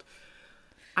world.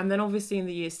 And then obviously in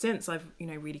the years since, I've,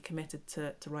 really committed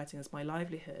to writing as my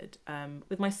livelihood.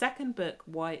 With my second book,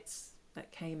 Whites,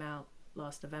 that came out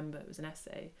last November, it was an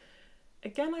essay.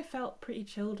 Again, I felt pretty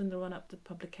chilled in the run up to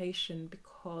publication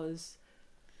because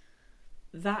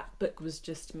that book was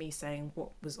just me saying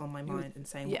what was on my mind and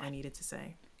saying what I needed to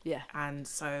say. Yeah. And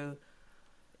so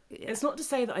it's not to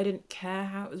say that I didn't care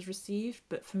how it was received,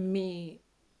 but for me,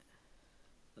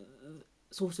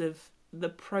 sort of the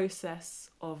process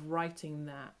of writing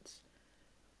that,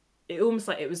 it almost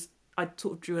like it was, I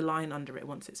sort of drew a line under it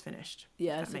once it's finished.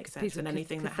 Yeah, if that makes sense. And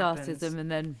anything that happens,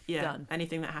 and then done.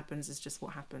 Anything that happens is just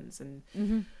what happens. And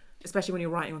especially when you're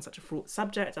writing on such a fraught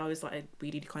subject, I was like, I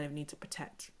really kind of need to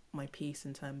protect my piece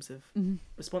in terms of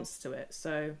responses to it.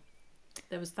 So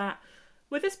there was that.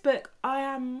 With this book,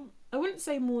 I wouldn't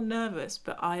say more nervous,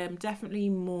 but I am definitely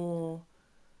more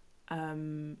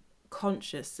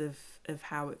conscious of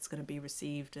how it's going to be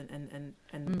received and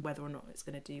whether or not it's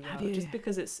going to do well. Just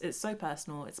because it's so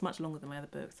personal. It's much longer than my other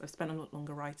books. I've spent a lot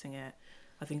longer writing it.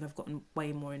 I think I've gotten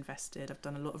way more invested. I've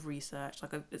done a lot of research.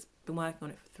 It's been working on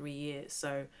it for 3 years.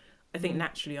 So I think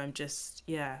naturally I'm just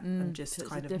I'm just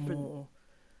kind of more,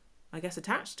 I guess,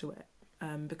 attached to it.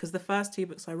 Because the first two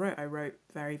books I wrote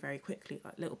very, very quickly.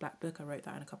 Like Little Black Book, I wrote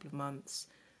that in a couple of months.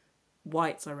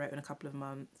 Whites, I wrote in a couple of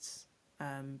months.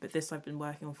 But this I've been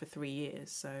working on for 3 years.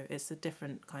 So it's a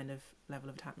different kind of level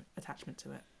of attachment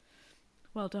to it.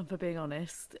 Well done for being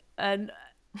honest. And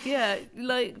I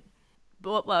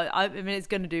mean, it's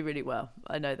going to do really well.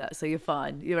 I know that. So you're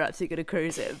fine. You're absolutely going to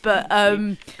cruise it. But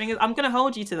I'm going to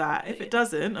hold you to that. If it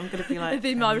doesn't, I'm going to be like, it'd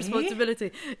be my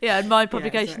responsibility. Yeah, and my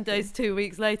publication day is 2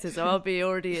 weeks later, so I'll be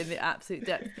already in the absolute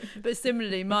depth. But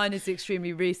similarly, mine is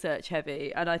extremely research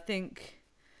heavy, and I think,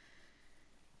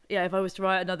 if I was to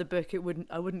write another book,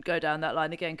 I wouldn't go down that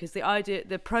line again, because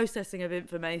the processing of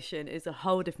information is a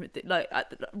whole different thing. Like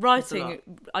writing,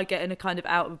 I get in a kind of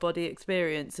out of body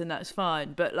experience, and that's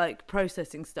fine. But like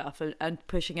processing stuff and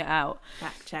pushing it out,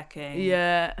 fact checking,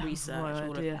 research,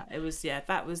 all of that. It was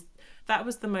that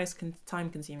was the most time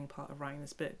consuming part of writing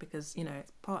this book, because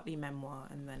it's partly memoir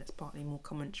and then it's partly more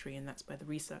commentary, and that's where the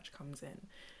research comes in.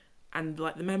 And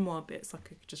like the memoir bits, like I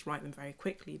could just write them very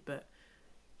quickly, but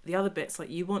the other bits,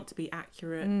 like, you want to be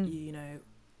accurate.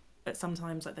 But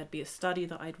sometimes like there'd be a study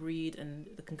that I'd read and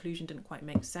the conclusion didn't quite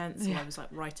make sense. So I was like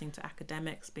writing to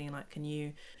academics being like, can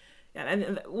you,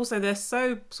 and also they're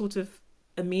so sort of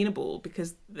amenable,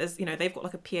 because there's they've got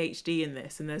like a PhD in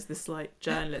this, and there's this like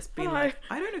journalist being like,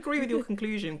 I don't agree with your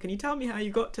conclusion, can you tell me how you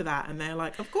got to that? And they're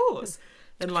like, of course.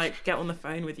 and like get on the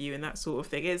phone with you and that sort of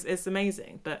thing. It's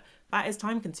amazing, but that is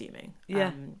time consuming.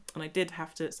 And I did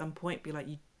have to at some point be like,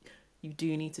 you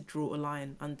do need to draw a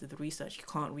line under the research. You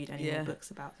can't read any more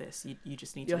books about this. You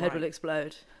just need your to head write. will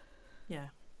explode. Yeah.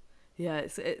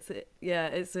 It's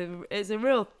a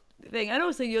real thing. And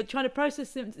also you're trying to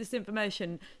process this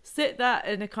information, sit that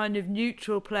in a kind of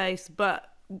neutral place, but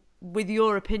with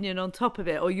your opinion on top of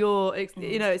it, or your,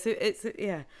 you know,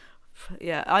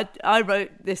 I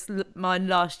wrote mine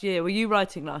last year. Were you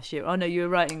writing last year? Oh no, you were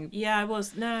writing. Yeah, I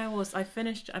was. I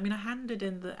finished. I mean, I handed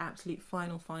in the absolute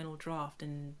final draft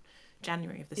in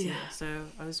January of this year. So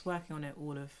I was working on it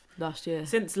all of last year.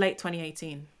 Since late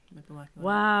 2018. I've been working on it.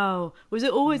 Wow. Was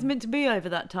it always meant to be over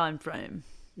that time frame?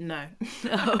 No.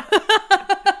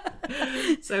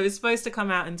 So it was supposed to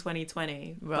come out in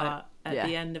 2020, but at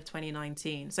the end of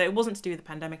 2019. So it wasn't to do with the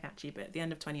pandemic actually, but at the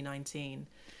end of 2019,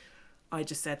 I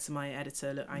just said to my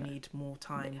editor, look, I need more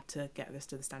time to get this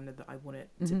to the standard that I want it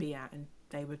to be at. And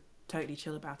they were totally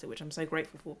chill about it, which I'm so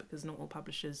grateful for, because not all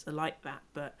publishers are like that.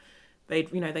 But they'd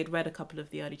read a couple of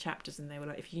the early chapters and they were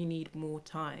like, if you need more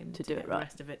time to get the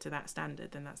rest of it to that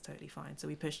standard, then that's totally fine. So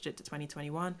we pushed it to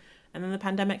 2021, and then the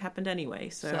pandemic happened anyway.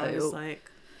 So I was like,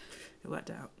 it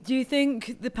worked out. Do you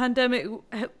think the pandemic,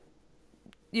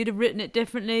 you'd have written it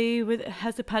differently?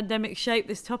 Has the pandemic shaped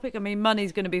this topic? I mean,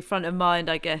 money's going to be front of mind,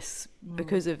 I guess,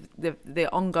 because of the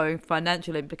ongoing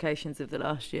financial implications of the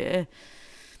last year.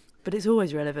 But it's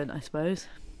always relevant, I suppose.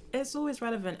 It's always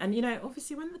relevant. And, you know,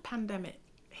 obviously when the pandemic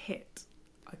hit,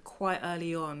 quite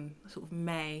early on, sort of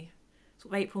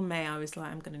April, May, I was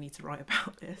like, I'm going to need to write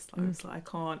about this. I was like, I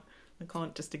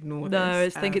can't just ignore this. No, I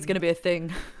think it's going to be a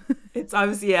thing.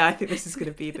 I think this is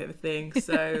going to be a bit of a thing.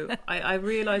 So I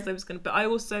realised I was going to, but I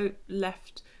also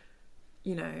left,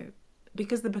 you know,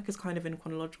 because the book is kind of in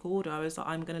chronological order, I was like,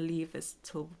 I'm going to leave this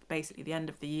till basically the end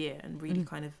of the year and really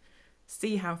kind of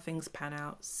see how things pan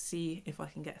out, see if I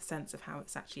can get a sense of how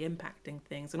it's actually impacting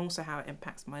things, and also how it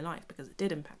impacts my life, because it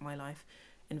did impact my life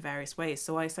in various ways.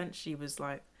 So I essentially was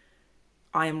like,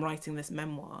 I am writing this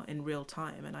memoir in real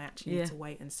time, and I actually need to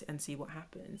wait and see what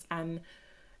happens. And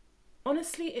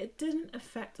honestly, it didn't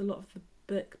affect a lot of the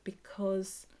book,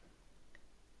 because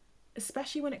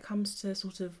especially when it comes to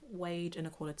sort of wage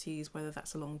inequalities, whether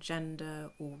that's along gender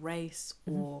or race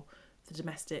or the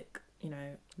domestic, you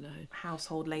know,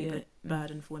 household labour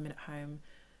burden for women at home,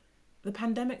 the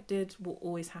pandemic did what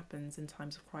always happens in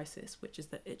times of crisis, which is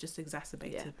that it just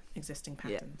exacerbated existing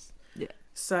patterns. Yeah.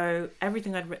 So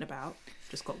everything I'd written about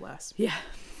just got worse. Yeah.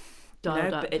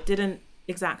 Dialed up. But it didn't,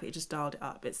 exactly, it just dialed it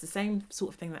up. It's the same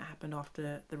sort of thing that happened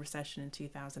after the recession in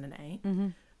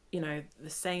 2008. You know, the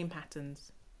same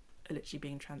patterns are literally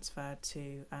being transferred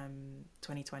to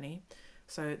 2020.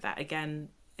 So that, again,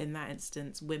 in that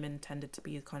instance, women tended to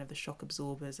be kind of the shock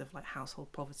absorbers of like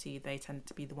household poverty. They tended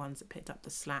to be the ones that picked up the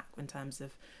slack in terms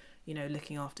of, you know,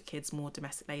 looking after kids, more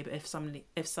domestic labour. If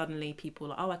suddenly people are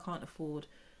like, oh, I can't afford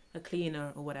a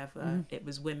cleaner or whatever, it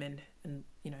was women and,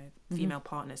 you know, female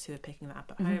partners who were picking that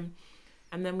up at home.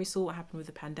 And then we saw what happened with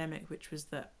the pandemic, which was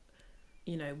that,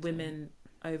 you know, women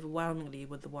overwhelmingly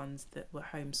were the ones that were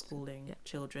homeschooling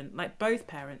children. Like both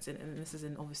parents, and this is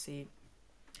in obviously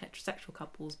heterosexual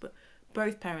couples, but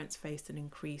both parents faced an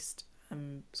increased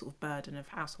sort of burden of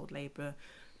household labour,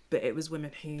 but it was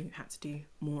women who had to do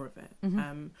more of it.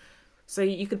 So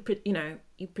you could, you know,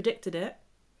 you predicted it,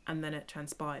 and then it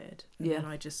transpired. And then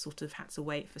I just sort of had to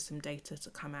wait for some data to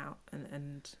come out,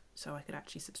 and so I could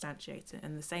actually substantiate it.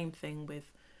 And the same thing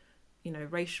with, you know,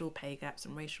 racial pay gaps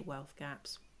and racial wealth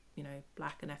gaps. You know,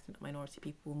 black and ethnic minority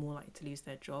people were more likely to lose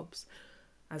their jobs.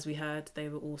 As we heard, they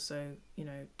were also, you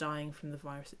know, dying from the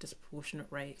virus at disproportionate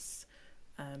rates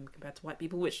compared to white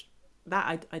people, which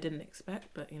that I didn't expect,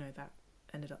 but, you know, that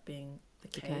ended up being the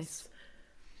case.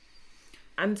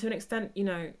 And to an extent, you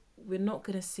know, we're not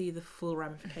going to see the full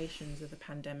ramifications of the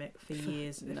pandemic for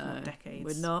years, if not decades.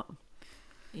 We're not.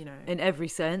 You know, in every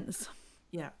sense.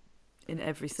 Yeah. In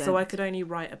every sense. So I could only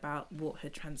write about what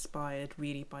had transpired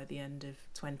really by the end of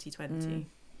 2020.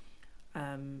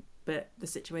 But the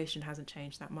situation hasn't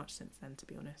changed that much since then, to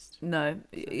be honest. No,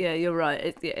 yeah, you're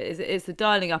right. It's the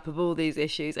dialing up of all these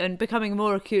issues and becoming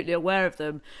more acutely aware of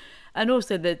them. And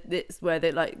also it's where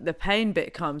the pain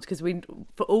bit comes, because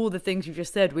for all the things you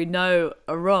just said, we know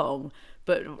are wrong.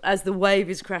 But as the wave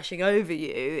is crashing over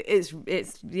you, it's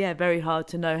very hard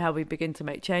to know how we begin to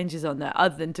make changes on that,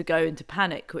 other than to go into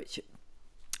panic, which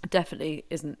definitely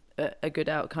isn't a good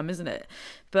outcome, isn't it?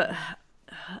 But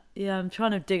yeah, I'm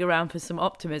trying to dig around for some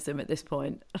optimism at this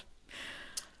point.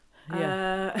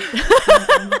 I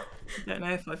don't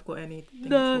know if I've got anything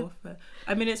to offer.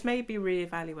 I mean, it's maybe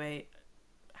reevaluate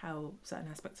how certain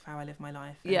aspects of how I live my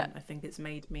life. And I think it's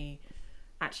made me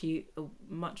actually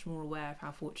much more aware of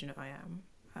how fortunate I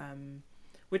am,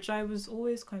 which I was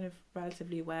always kind of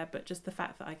relatively aware, but just the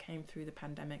fact that I came through the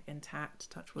pandemic intact,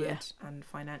 touch wood, and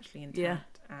financially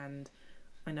intact, and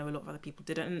I know a lot of other people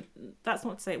didn't. And that's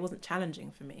not to say it wasn't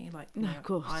challenging for me. Like, you know, of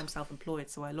course, I'm self-employed,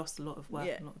 so I lost a lot of work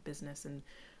and a lot of business, and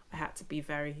I had to be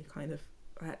very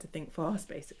I had to think fast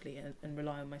basically and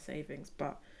rely on my savings.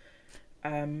 But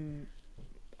I'm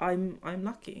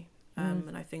lucky,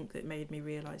 and I think it made me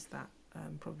realise that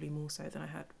probably more so than I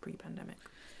had pre-pandemic.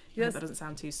 Yes. That doesn't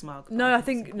sound too smug. No, I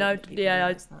think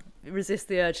I resist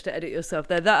the urge to edit yourself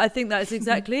there. I think that's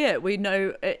exactly it. We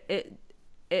know it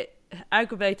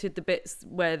aggravated the bits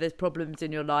where there's problems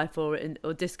in your life or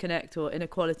disconnect or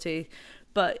inequality,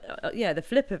 but the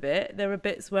flip of it, there are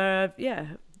bits where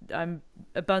I'm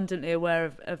abundantly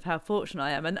aware of how fortunate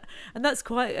I am, and that's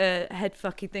quite a head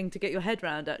fucky thing to get your head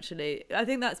around. Actually, I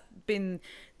think that's been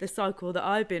the cycle that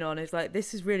I've been on, is like,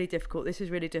 this is really difficult,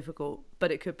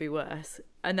 but it could be worse,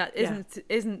 and that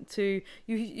isn't to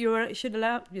you should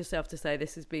allow yourself to say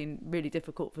this has been really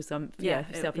difficult for some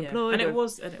self-employed, and it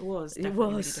was definitely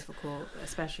really difficult,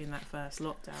 especially in that first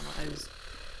lockdown.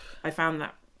 I found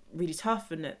that really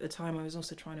tough, and at the time I was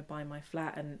also trying to buy my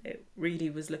flat, and it really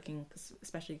was looking,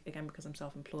 especially again because I'm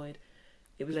self-employed,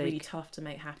 it was really tough to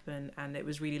make happen, and it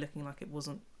was really looking like it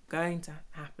wasn't going to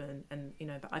happen. And you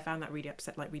know, I found that really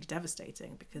really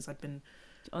devastating, because I'd been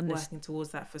working towards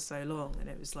that for so long, and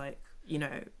it was like, you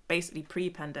know, basically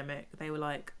pre-pandemic they were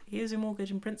like, here's your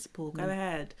mortgage in principle, go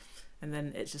ahead, and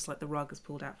then it's just like the rug is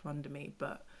pulled out from under me.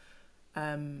 But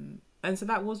and so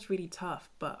that was really tough,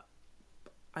 but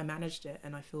I managed it,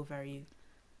 and I feel very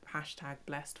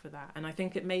 #blessed for that. And I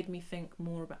think it made me think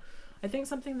more about, I think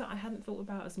something that I hadn't thought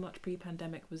about as much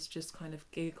pre-pandemic was just kind of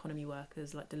gig economy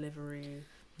workers like Deliveroo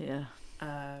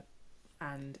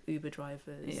and Uber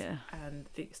drivers, and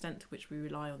the extent to which we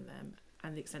rely on them,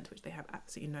 and the extent to which they have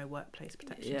absolutely no workplace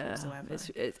protection whatsoever.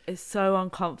 It's so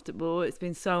uncomfortable. It's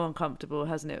been so uncomfortable,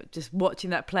 hasn't it? Just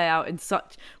watching that play out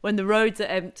when the roads are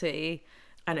empty.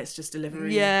 And it's just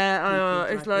delivery.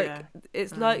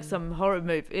 It's like some horror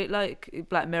movie. It like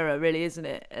Black Mirror, really, isn't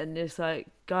it? And it's like,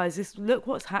 guys, look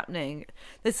what's happening.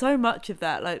 There's so much of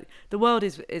that. Like, the world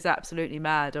is absolutely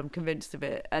mad. I'm convinced of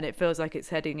it, and it feels like it's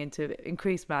heading into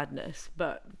increased madness.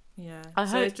 But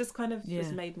it just kind of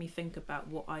just made me think about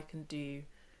what I can do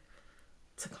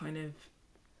to kind of,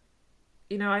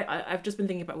 you know, I've just been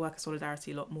thinking about worker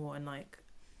solidarity a lot more, and like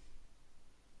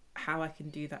how I can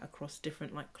do that across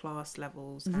different like class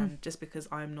levels. And just because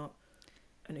I'm not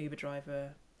an Uber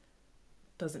driver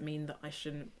doesn't mean that I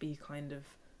shouldn't be kind of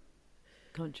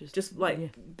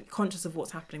conscious of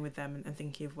what's happening with them, and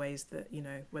thinking of ways that, you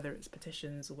know, whether it's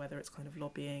petitions or whether it's kind of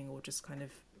lobbying or just kind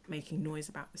of making noise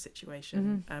about the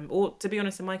situation, or to be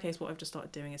honest, in my case, what I've just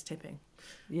started doing is tipping.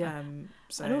 And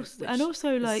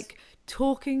also like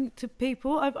talking to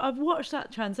people. I've watched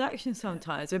that transaction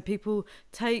sometimes when people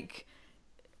take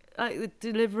like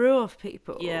the Deliveroo off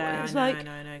people. It's I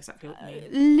know exactly what you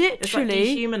mean.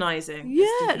 Literally, it's like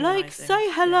dehumanising. Like, say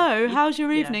hello, how's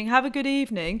your evening? Have a good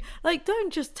evening. Like,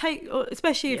 don't just take,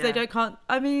 especially if they can't.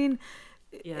 I mean,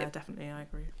 definitely, I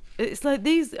agree. It's like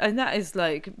these, and that is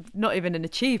like not even an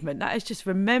achievement. That is just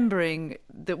remembering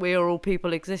that we are all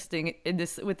people existing in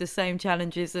this with the same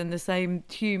challenges and the same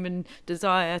human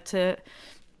desire to,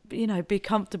 you know, be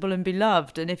comfortable and be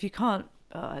loved. And if you can't.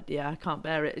 I can't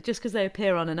bear it. Just because they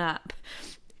appear on an app,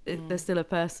 there's still a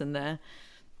person there.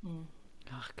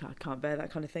 I can't bear that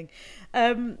kind of thing.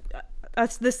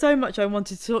 There's so much I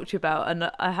wanted to talk to you about, and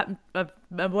I'm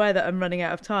aware that I'm running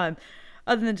out of time.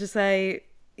 Other than to say,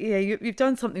 you've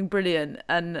done something brilliant,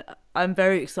 and I'm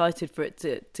very excited for it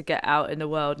to get out in the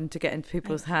world and to get into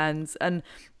people's hands. And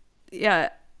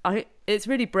it's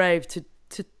really brave to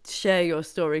share your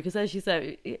story, because, as you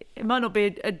say, it might not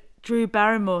be a Drew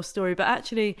Barrymore story, but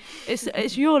actually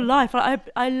it's your life.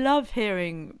 I love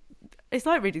hearing. It's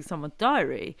like reading someone's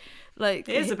diary. Like,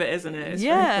 it is a bit, isn't it? It's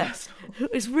very personal.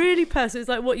 It's really personal. It's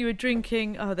like what you were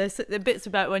drinking. There's the bits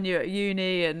about when you're at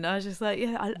uni, and I was just like,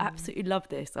 I absolutely love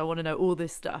this. I want to know all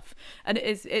this stuff. And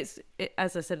it's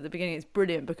as I said at the beginning, it's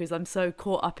brilliant because I'm so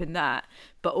caught up in that,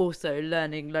 but also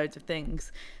learning loads of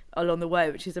things along the way,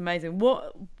 which is amazing.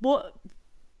 What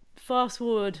fast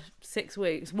forward 6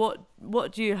 weeks,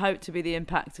 what do you hope to be the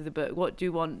impact of the book? What do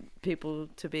you want people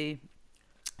to be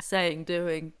saying,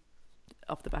 doing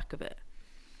off the back of it?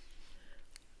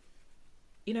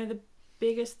 You know, the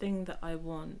biggest thing that I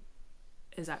want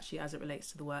is actually as it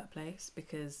relates to the workplace,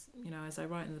 because, you know, as I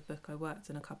write in the book, I worked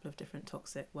in a couple of different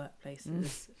toxic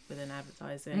workplaces within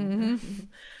advertising.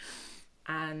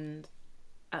 And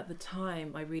at the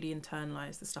time, I really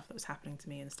internalized the stuff that was happening to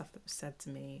me and the stuff that was said to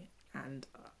me, and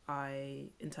I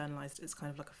internalized it as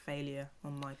kind of like a failure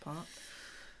on my part.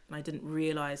 And I didn't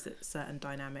realize that certain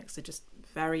dynamics are just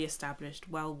very established,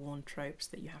 well-worn tropes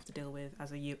that you have to deal with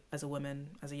as a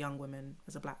woman, as a young woman,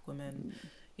 as a black woman.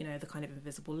 You know, the kind of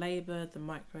invisible labor, the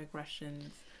microaggressions.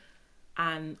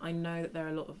 And I know that there are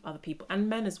a lot of other people, and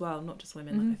men as well, not just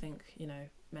women. Like, I think, you know,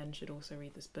 men should also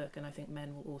read this book, and I think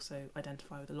men will also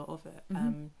identify with a lot of it.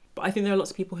 But I think there are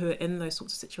lots of people who are in those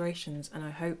sorts of situations, and I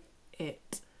hope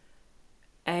it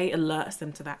alerts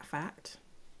them to that fact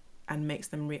and makes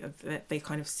them they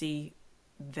kind of see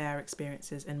their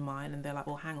experiences in mine, and they're like,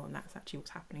 well, hang on, that's actually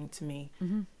what's happening to me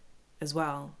as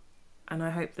well. And I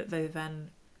hope that they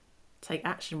then take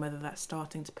action, whether that's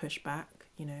starting to push back,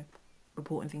 you know,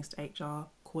 reporting things to HR,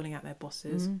 calling out their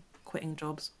bosses, quitting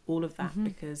jobs, all of that,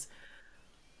 because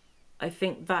I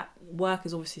think that work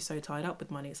is obviously so tied up with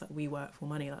money. It's like, we work for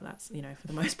money. Like, that's, you know, for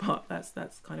the most part,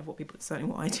 that's kind of what people,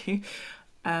 certainly what I do.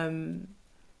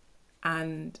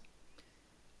 And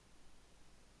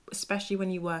especially when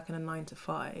you work in a 9 to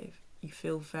 5, you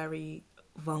feel very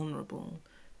vulnerable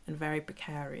and very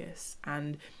precarious.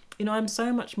 And, you know, I'm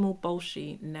so much more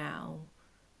bolshy now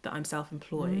that I'm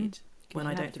self-employed when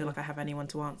I don't feel like I have anyone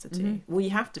to answer to. Well, you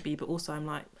have to be, but also I'm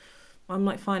like,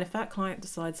 fine, if that client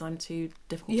decides I'm too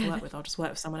difficult to work with, I'll just work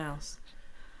with someone else.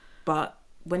 But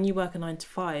when you work a 9 to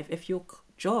 5, if your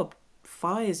job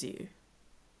fires you,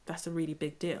 that's a really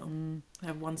big deal. I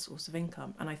have one source of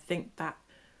income. And I think that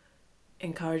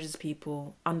encourages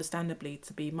people, understandably,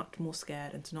 to be much more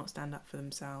scared and to not stand up for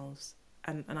themselves.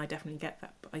 And I definitely get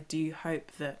that. But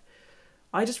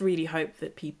I just really hope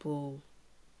that people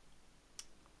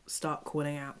start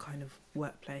calling out kind of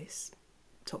workplace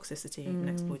toxicity and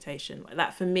exploitation. Like,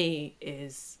 that for me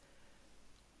is,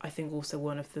 I think, also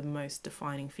one of the most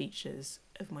defining features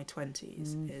of my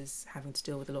 20s is having to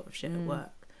deal with a lot of shit at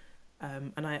work.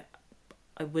 And I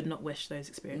would not wish those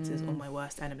experiences on my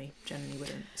worst enemy. Genuinely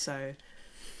wouldn't. So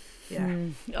yeah.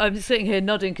 I'm sitting here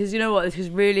nodding because, you know what, this is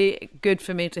really good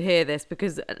for me to hear this,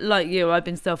 because like you, I've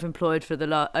been self-employed for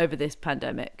over this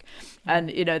pandemic,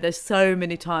 and, you know, there's so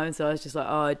many times I was just like,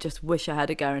 oh, I just wish I had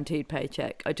a guaranteed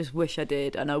paycheck. I just wish I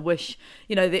did. And I wish,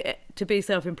 you know, to be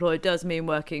self-employed does mean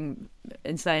working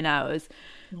insane hours.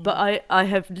 But I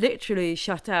have literally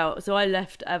shut out. So I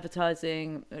left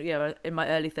advertising, you know, in my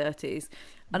early 30s,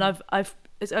 and I've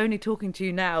it's only talking to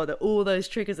you now that all those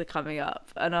triggers are coming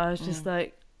up, and I was just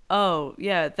like, oh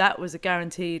yeah, that was a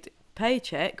guaranteed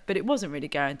paycheck, but it wasn't really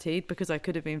guaranteed because I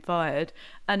could have been fired,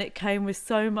 and it came with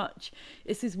so much.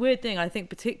 It's this weird thing, I think,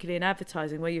 particularly in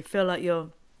advertising, where you feel like you're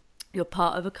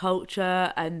part of a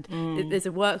culture, and there's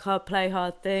a work hard, play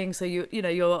hard thing. So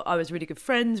I was really good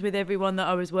friends with everyone that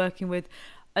I was working with.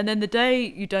 And then the day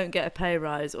you don't get a pay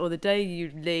rise, or the day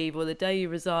you leave, or the day you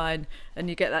resign, and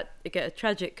you get a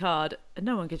tragic card, and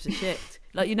no one gives a shit.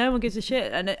 Like, no one gives a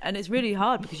shit, and it's really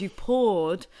hard because you've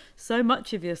poured so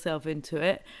much of yourself into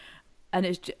it, and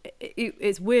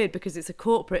it's weird because it's a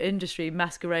corporate industry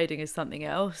masquerading as something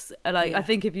else. And I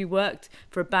think if you worked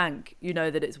for a bank, you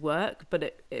know that it's work,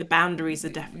 but the boundaries are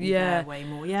definitely there way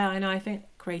more. Yeah, I know. I think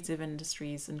creative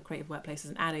industries and creative workplaces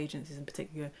and ad agencies in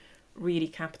particular really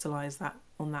capitalise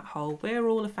on that whole, we're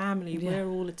all a family, we're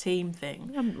all a team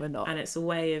thing. We're not. And it's a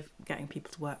way of getting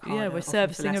people to work harder, we're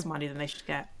servicing for less money than they should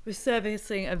get. We're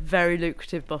servicing a very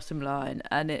lucrative bottom line,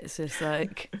 and it's just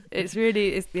like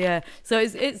so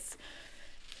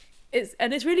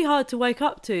it's really hard to wake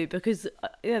up to, because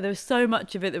there was so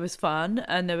much of it that was fun,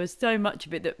 and there was so much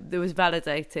of it that was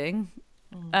validating.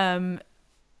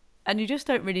 And you just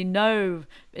don't really know,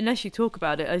 unless you talk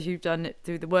about it, as you've done it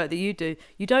through the work that you do,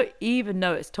 you don't even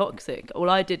know it's toxic. Well,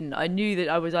 I didn't. I knew that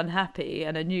I was unhappy,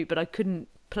 and but I couldn't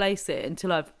place it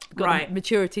until I've got the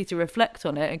maturity to reflect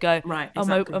on it and go,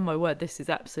 oh my word, this is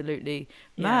absolutely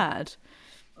mad.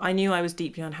 I knew I was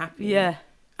deeply unhappy. Yeah.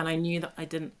 And I knew that I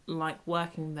didn't like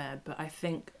working there, but I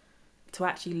think to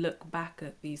actually look back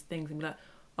at these things and be like,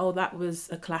 oh, that was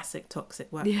a classic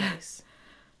toxic workplace.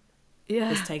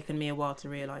 Yeah. It's taken me a while to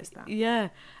realise that. Yeah.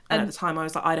 And at the time I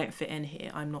was like, I don't fit in here.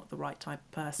 I'm not the right type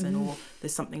of person, or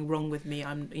there's something wrong with me.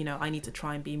 I need to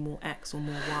try and be more X or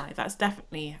more Y. That's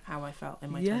definitely how I felt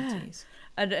in my 20s.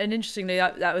 And interestingly,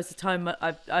 that was the time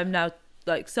I'm now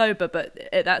like sober, but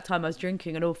at that time I was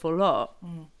drinking an awful lot.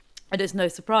 And it's no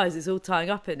surprise, it's all tying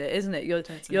up in it, isn't it? You're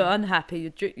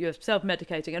unhappy, you're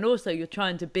self-medicating, and also you're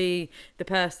trying to be the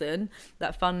person,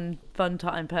 that fun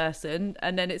time person,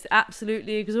 and then it's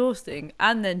absolutely exhausting.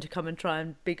 And then to come and try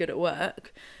and be good at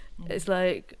work, it's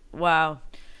like, wow.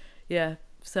 Yeah,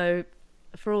 so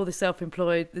for all the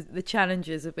self-employed, the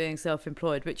challenges of being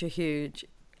self-employed, which are huge,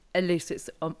 at least it's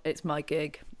my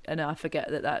gig, and I forget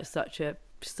that that's such an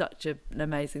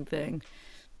amazing thing.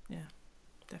 Yeah,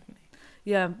 definitely.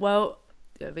 Yeah, well,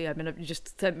 yeah, I mean, you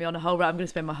just sent me on a whole round. I'm going to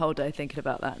spend my whole day thinking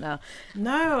about that now.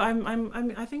 No,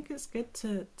 I think it's good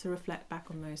to reflect back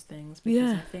on those things,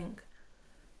 because I think,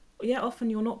 often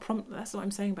you're not prompted. That's what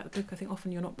I'm saying about the book. I think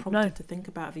often you're not prompted to think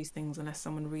about these things unless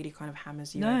someone really kind of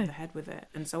hammers you over the head with it.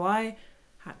 And so I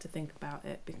had to think about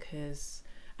it because,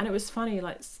 and it was funny,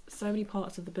 like so many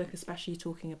parts of the book, especially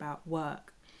talking about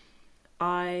work.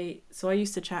 I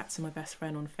used to chat to my best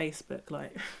friend on Facebook,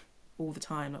 like all the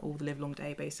time, like all the live long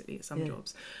day basically at some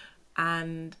jobs.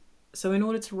 And so in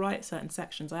order to write certain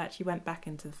sections, I actually went back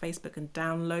into Facebook and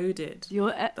downloaded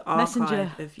the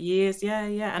archive of years. Yeah.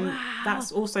 And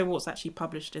that's also what's actually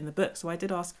published in the book. So I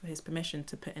did ask for his permission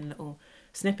to put in little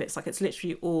snippets. Like, it's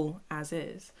literally all as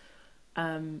is.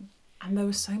 And there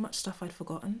was so much stuff I'd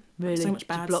forgotten. Really? So much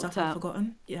bad stuff I'd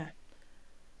forgotten. Yeah.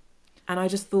 And I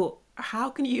just thought, how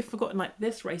can you have forgotten like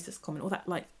this racist comment or that?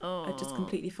 Like, I'd just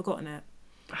completely forgotten it.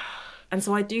 And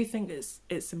so I do think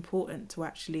it's important to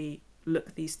actually look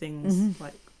at these things,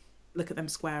 like look at them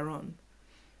square on.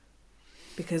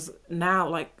 Because now,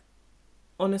 like,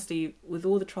 honestly, with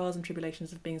all the trials and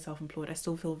tribulations of being self-employed, I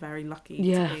still feel very lucky to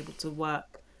be able to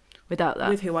work without that,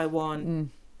 with who I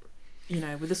want, you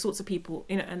know, with the sorts of people,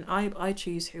 you know, and I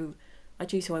choose who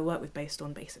I work with based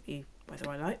on basically whether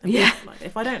I like them. Yeah. Like,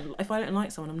 if I don't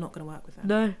like someone, I'm not going to work with them.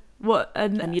 No. What?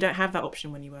 And you don't have that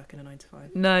option when you work in a 9 to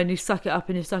 5. No, and you suck it up.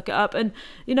 And,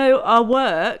 you know, our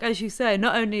work, as you say,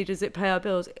 not only does it pay our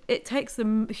bills, it takes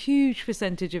a huge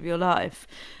percentage of your life.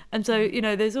 And so, you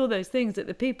know, there's all those things that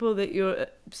the people that you're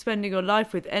spending your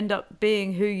life with end up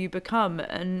being who you become.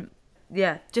 And,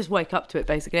 yeah, just wake up to it,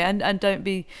 basically. And don't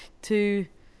be too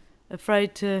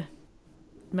afraid to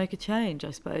make a change,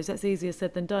 I suppose. That's easier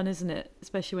said than done, isn't it?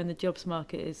 Especially when the jobs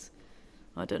market is,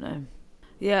 I don't know.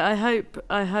 Yeah,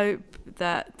 I hope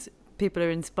that people are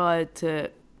inspired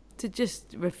to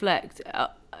just reflect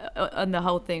on the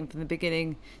whole thing from the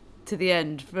beginning to the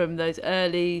end, from those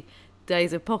early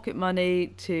days of pocket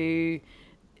money to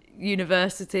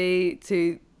university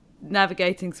to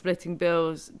navigating splitting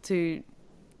bills to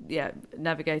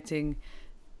navigating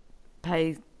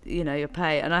pay, you know, your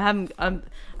pay. And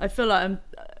I feel like I'm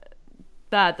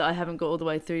bad that I haven't got all the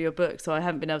way through your book, so I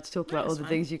haven't been able to talk about all the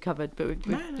things you covered, but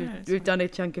we've done a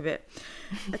chunk of it.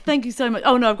 Thank you so much.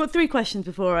 Oh no, I've got 3 questions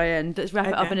before I end. Let's wrap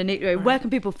it up in a neat way. Where can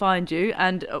people find you?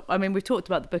 And I mean, we've talked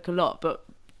about the book a lot, but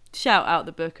shout out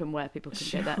the book and where people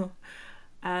can get that.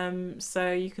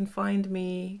 So you can find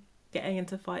me getting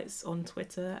into fights on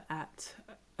Twitter at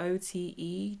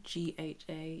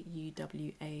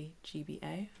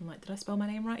OTEGHAUWAGBA. I'm like, did I spell my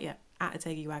name right? Yeah, at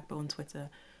Atega Uwagba on Twitter.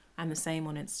 And the same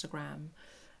on Instagram.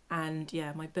 And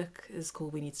yeah, my book is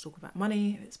called We Need to Talk About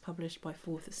Money. It's published by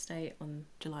Fourth Estate on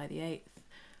July the 8th.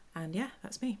 And yeah,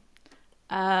 that's me.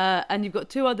 And you've got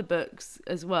 2 other books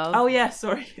as well. Oh yeah,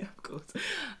 sorry, of course.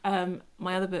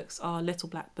 My other books are Little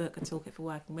Black Book, A Toolkit for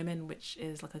Working Women, which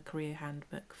is like a career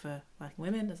handbook for working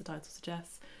women, as the title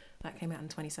suggests. That came out in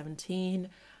 2017.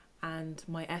 And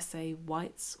my essay,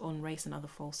 Whites on Race and Other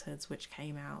Falsehoods, which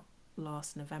came out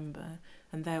last November,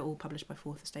 and they're all published by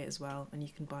Fourth Estate as well, and you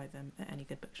can buy them at any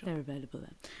good bookshop. They're available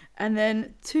there. And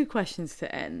then 2 questions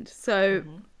to end. So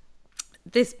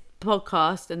this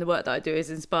podcast and the work that I do is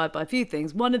inspired by a few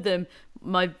things. One of them,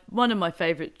 one of my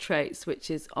favourite traits, which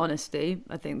is honesty.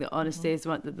 I think that honesty is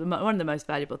one of the most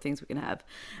valuable things we can have.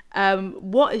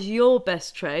 What is your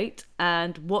best trait,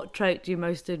 and what trait do you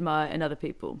most admire in other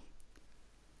people?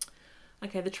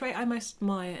 Okay, the trait I most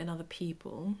admire in other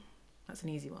people, that's an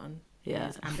easy one. Yeah.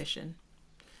 Is ambition.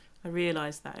 I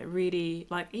realised that it really,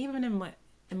 like, even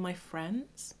in my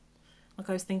friends, like,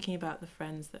 I was thinking about the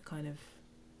friends that kind of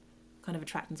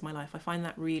attract into my life. I find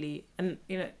that really, and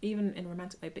you know, even in a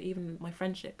romantic way, but even my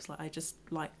friendships, like, I just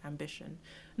like ambition.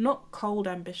 Not cold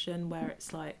ambition where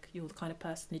it's like you're the kind of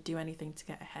person who'd do anything to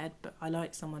get ahead, but I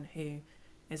like someone who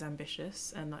is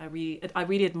ambitious, and I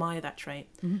really admire that trait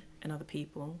in other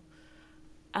people.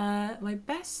 My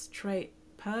best trait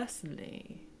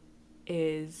personally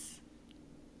is,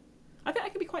 I think I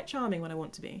can be quite charming when I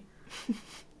want to be.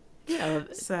 Yeah.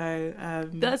 So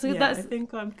that's I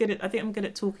think I'm good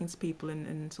at talking to people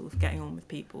and sort of getting on with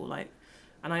people, like,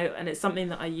 and it's something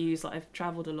that I use. Like, I've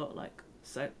travelled a lot, like,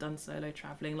 done solo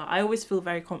travelling. Like, I always feel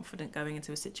very confident going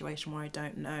into a situation where I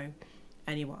don't know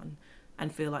anyone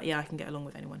and feel like, yeah, I can get along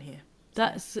with anyone here.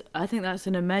 I think that's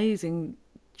an amazing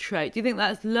trait. Do you think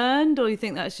that's learned, or you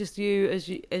think that's just you as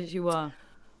you are?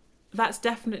 That's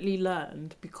definitely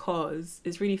learned, because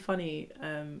it's really funny,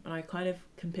 and I kind of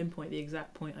can pinpoint the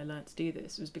exact point I learned to do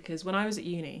this, was because when I was at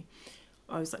uni,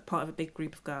 I was like part of a big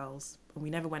group of girls, and we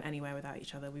never went anywhere without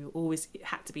each other. We were always, it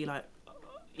had to be like,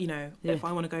 you know, if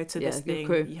I want to go to this thing,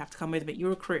 you have to come with me.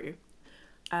 You're a crew.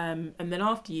 And then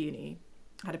after uni,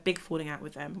 I had a big falling out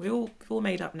with them. We've all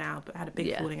made up now, but I had a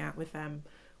big falling out with them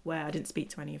where I didn't speak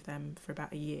to any of them for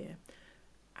about a year.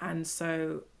 And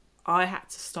so I had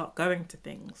to start going to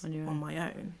things on my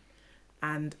own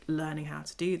and learning how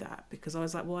to do that, because I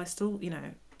was like, well, I still, you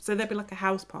know, so there'd be like a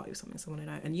house party or something, someone I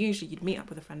know, and usually you'd meet up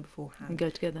with a friend beforehand. And go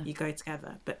together. You go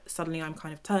together. But suddenly I'm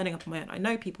kind of turning up on my own. I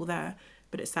know people there,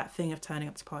 but it's that thing of turning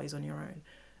up to parties on your own.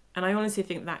 And I honestly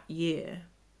think that year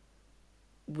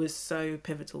was so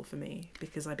pivotal for me,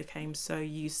 because I became so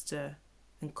used to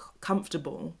and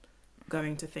comfortable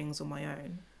going to things on my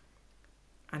own,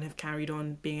 and have carried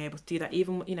on being able to do that,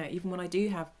 even when I do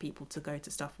have people to go to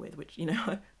stuff with, which, you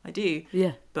know, I do.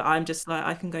 Yeah. But I'm just like,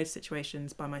 I can go to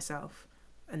situations by myself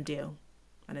and deal,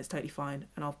 and it's totally fine.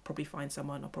 And I'll probably find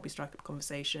someone, I'll probably strike up a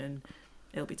conversation.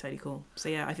 It'll be totally cool. So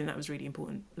yeah, I think that was a really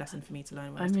important lesson for me to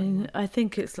learn when I was 21. I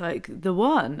think it's like the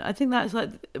one. I think that's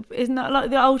like, isn't that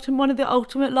like one of the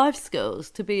ultimate life skills,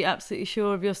 to be absolutely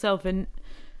sure of yourself? And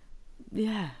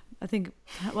yeah, I think,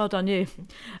 well done you.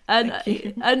 And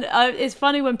it's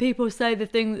funny when people say the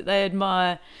thing that they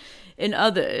admire in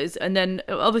others, and then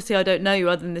obviously I don't know you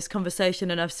other than this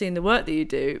conversation, and I've seen the work that you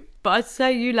do, but I'd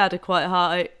say you ladder quite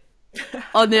high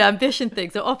on the ambition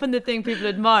thing. So often the thing people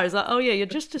admire is like, oh yeah, you're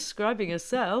just describing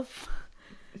yourself.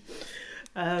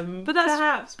 But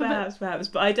that's perhaps.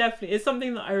 But I definitely, it's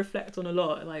something that I reflect on a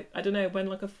lot. Like, I don't know, when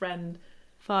like a friend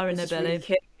fire in their belly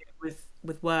really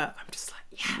with work, I'm just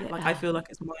like, like I feel like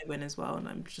it's my win as well, and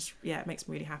I'm just, it makes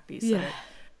me really happy. So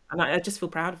and I just feel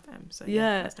proud of them. So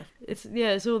that's definitely...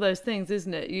 it's all those things,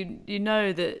 isn't it? You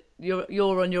know that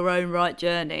you're on your own right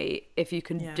journey if you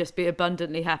can just be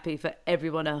abundantly happy for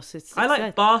everyone else's success. I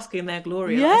like basking in their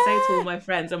glory. Like, I say to all my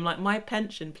friends, I'm like, my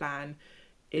pension plan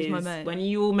is when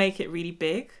you all make it really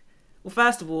big. Well,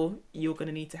 first of all, you're going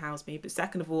to need to house me. But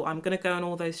second of all, I'm going to go on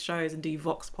all those shows and do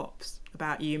vox pops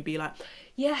about you and be like,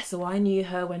 yeah, so I knew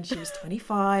her when she was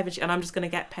 25. And I'm just going to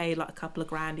get paid like a couple of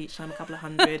grand each time, a couple of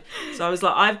hundred. So I was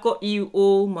like, I've got you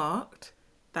all marked.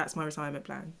 That's my retirement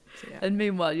plan. So, yeah. And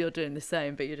meanwhile, you're doing the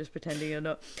same, but you're just pretending you're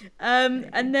not.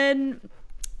 And then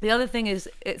the other thing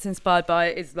it's inspired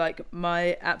by is like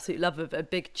my absolute love of a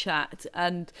big chat,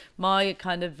 and my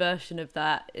kind of version of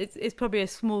that it's probably a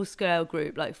small scale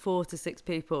group, like 4 to 6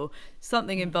 people,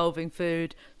 something involving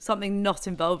food, something not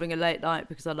involving a late night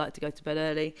because I like to go to bed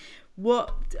early.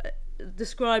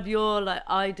 Describe your like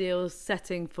ideal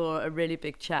setting for a really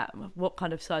big chat? What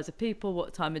kind of size of people,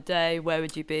 what time of day, where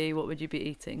would you be, what would you be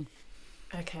eating?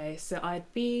 Okay, so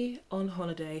I'd be on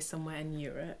holiday somewhere in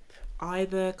Europe,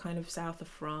 either kind of south of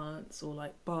France or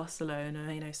like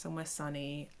Barcelona, you know, somewhere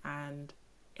sunny, and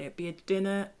it'd be a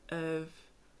dinner of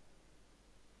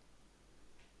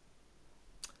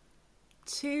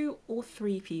 2 or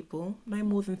 3 people, no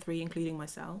more than 3, including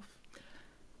myself.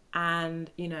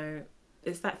 And, you know,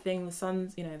 it's that thing, the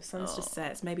sun's just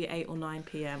set, it's maybe 8 or 9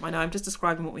 p.m. I know, I'm just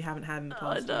describing what we haven't had in the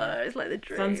past. I know, it's like the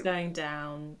dream. Sun's going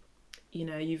down, you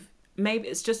know, maybe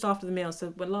it's just after the meal. So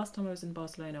when last time I was in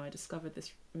Barcelona, I discovered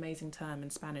this amazing term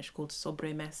in Spanish called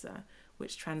sobremesa,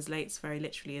 which translates very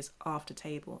literally as after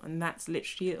table. And that's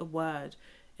literally a word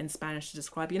in Spanish to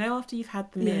describe, you know, after you've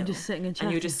had the meal, just sitting and chatting,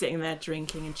 and you're just sitting there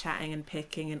drinking and chatting and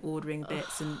picking and ordering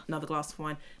bits and another glass of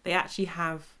wine. They actually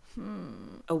have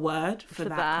a word for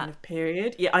that kind of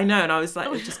period. Yeah, I know. And I was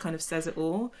like, it just kind of says it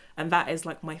all. And that is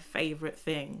like my favourite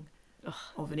thing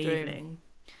of an evening.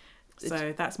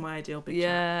 So that's my ideal big chat.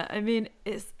 Yeah, I mean,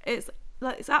 it's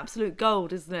like, it's absolute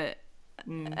gold, isn't it?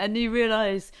 And you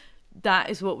realise that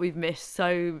is what we've missed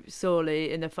so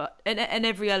sorely in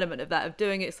every element of that, of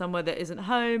doing it somewhere that isn't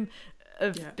home,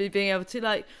 of being able to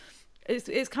like,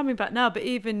 it's coming back now, but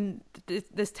even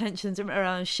there's tensions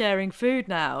around sharing food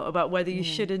now about whether you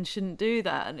should and shouldn't do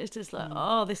that, and it's just like,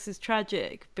 oh, this is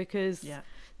tragic, because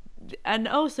and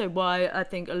also why I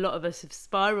think a lot of us have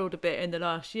spiraled a bit in the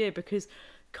last year, because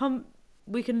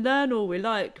we can learn all we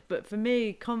like, but for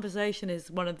me, conversation is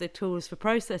one of the tools for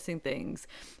processing things,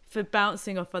 for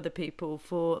bouncing off other people,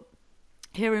 for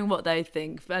hearing what they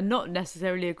think and not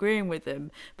necessarily agreeing with them.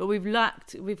 But we've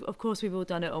all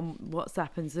done it on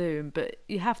WhatsApp and Zoom, but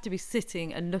you have to be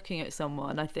sitting and looking at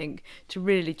someone, I think, to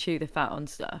really chew the fat on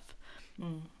stuff.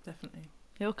 Definitely.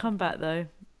 It'll come back though.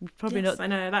 Probably not. I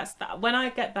know, that's that. When I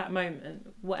get that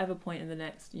moment, whatever point in the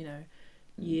next, you know,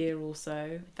 year or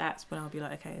so, that's when I'll be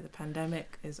like, okay, the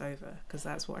pandemic is over, because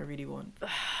that's what I really want.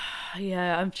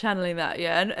 Yeah, I'm channeling that.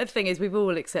 Yeah, and the thing is, we've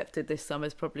all accepted this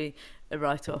summer's probably a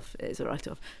write-off. It's a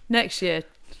write-off. Next year,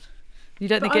 You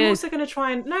don't think I'm it also is? going to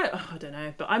try and I don't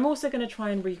know, but I'm also going to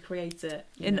try and recreate it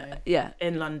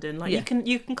in London. Like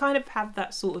you can kind of have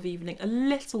that sort of evening a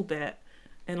little bit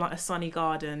in like a sunny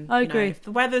garden. I agree. If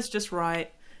the weather's just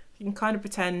right, you can kind of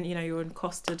pretend you're in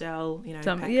Costa del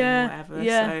Peckham or whatever.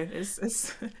 Yeah.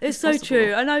 So it's so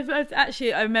true. And I've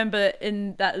actually, I remember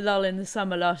in that lull in the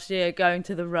summer last year going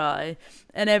to the Rye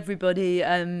and everybody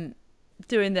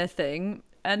doing their thing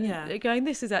and going,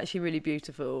 this is actually really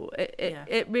beautiful.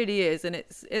 It really is, and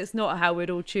it's not how we'd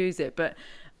all choose it, but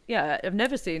yeah, I've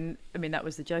never seen, I mean, that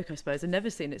was the joke, I suppose, I've never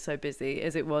seen it so busy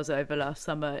as it was over last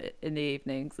summer in the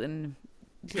evenings. And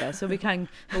yeah, so we can.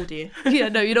 Oh dear. Yeah,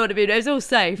 no, you know what I mean. It was all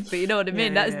safe, but you know what I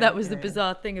mean. That was the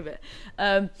bizarre thing of it.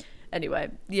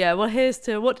 Anyway, yeah. Well, here's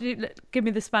to what did you give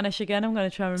me the Spanish again? I'm going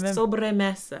to try and remember.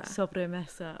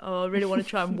 Sobremesa. Oh, I really want to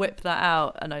try and whip that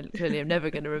out, and I clearly am never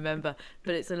going to remember.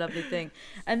 But it's a lovely thing.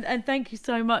 And thank you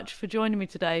so much for joining me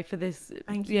today for this.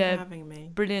 Thank you for having me.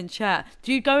 Brilliant chat.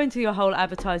 Do you go into your whole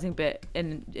advertising bit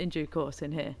in due course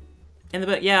in here? In the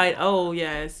book,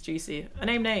 it's juicy. I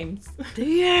name names. Do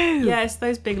you? Yes,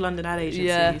 those big London ad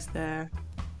agencies.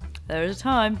 There is a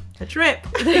time. A trip.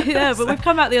 Yeah, but we've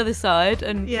come out the other side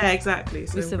and exactly.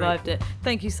 So we survived it.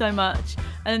 Thank you so much.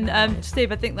 And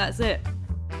Steve, I think that's it.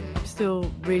 I'm still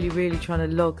really, really trying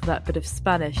to log that bit of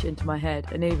Spanish into my head.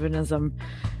 And even as I'm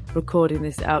recording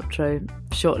this outro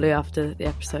shortly after the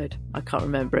episode, I can't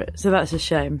remember it. So that's a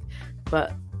shame.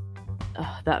 But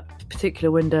that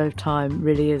particular window of time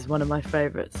really is one of my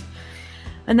favourites.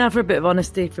 And now for a bit of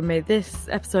honesty from me. This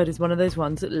episode is one of those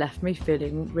ones that left me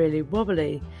feeling really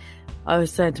wobbly. I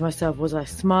was saying to myself, was I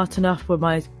smart enough? Were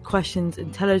my questions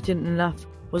intelligent enough?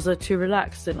 Was I too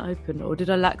relaxed and open? Or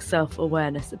did I lack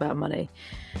self-awareness about money?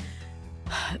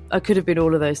 I could have been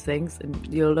all of those things,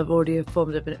 and you'll have already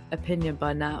formed an opinion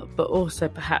by now. But also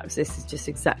perhaps this is just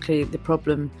exactly the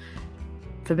problem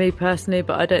for me personally,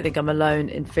 but I don't think I'm alone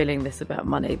in feeling this about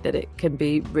money, that it can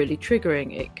be really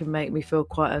triggering. It can make me feel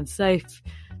quite unsafe,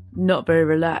 not very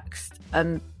relaxed,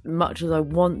 and much as I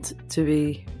want to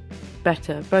be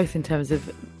better, both in terms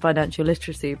of financial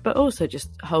literacy, but also just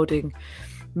holding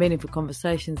meaningful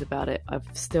conversations about it, I've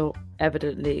still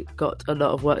evidently got a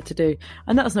lot of work to do.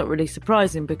 And that's not really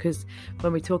surprising, because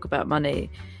when we talk about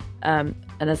money, and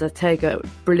as Ortega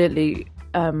brilliantly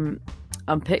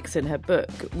unpicks in her book,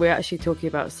 we're actually talking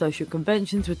about social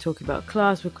conventions, we're talking about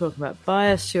class, we're talking about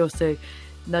bias. She also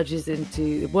nudges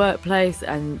into the workplace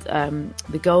and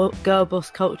the girl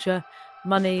boss culture.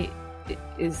 Money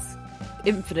is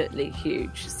infinitely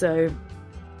huge, so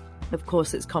of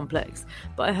course it's complex,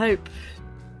 but I hope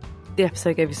the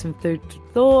episode gave you some food for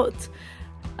thought,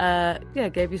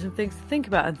 gave you some things to think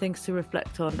about and things to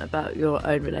reflect on about your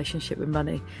own relationship with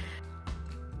money.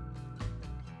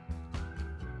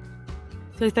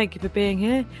 So thank you for being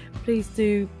here. Please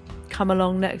do come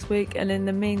along next week, and in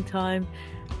the meantime,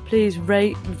 please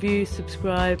rate, review,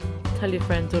 subscribe, tell your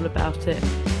friends all about it,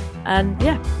 and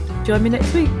join me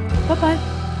next week. Bye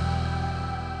bye.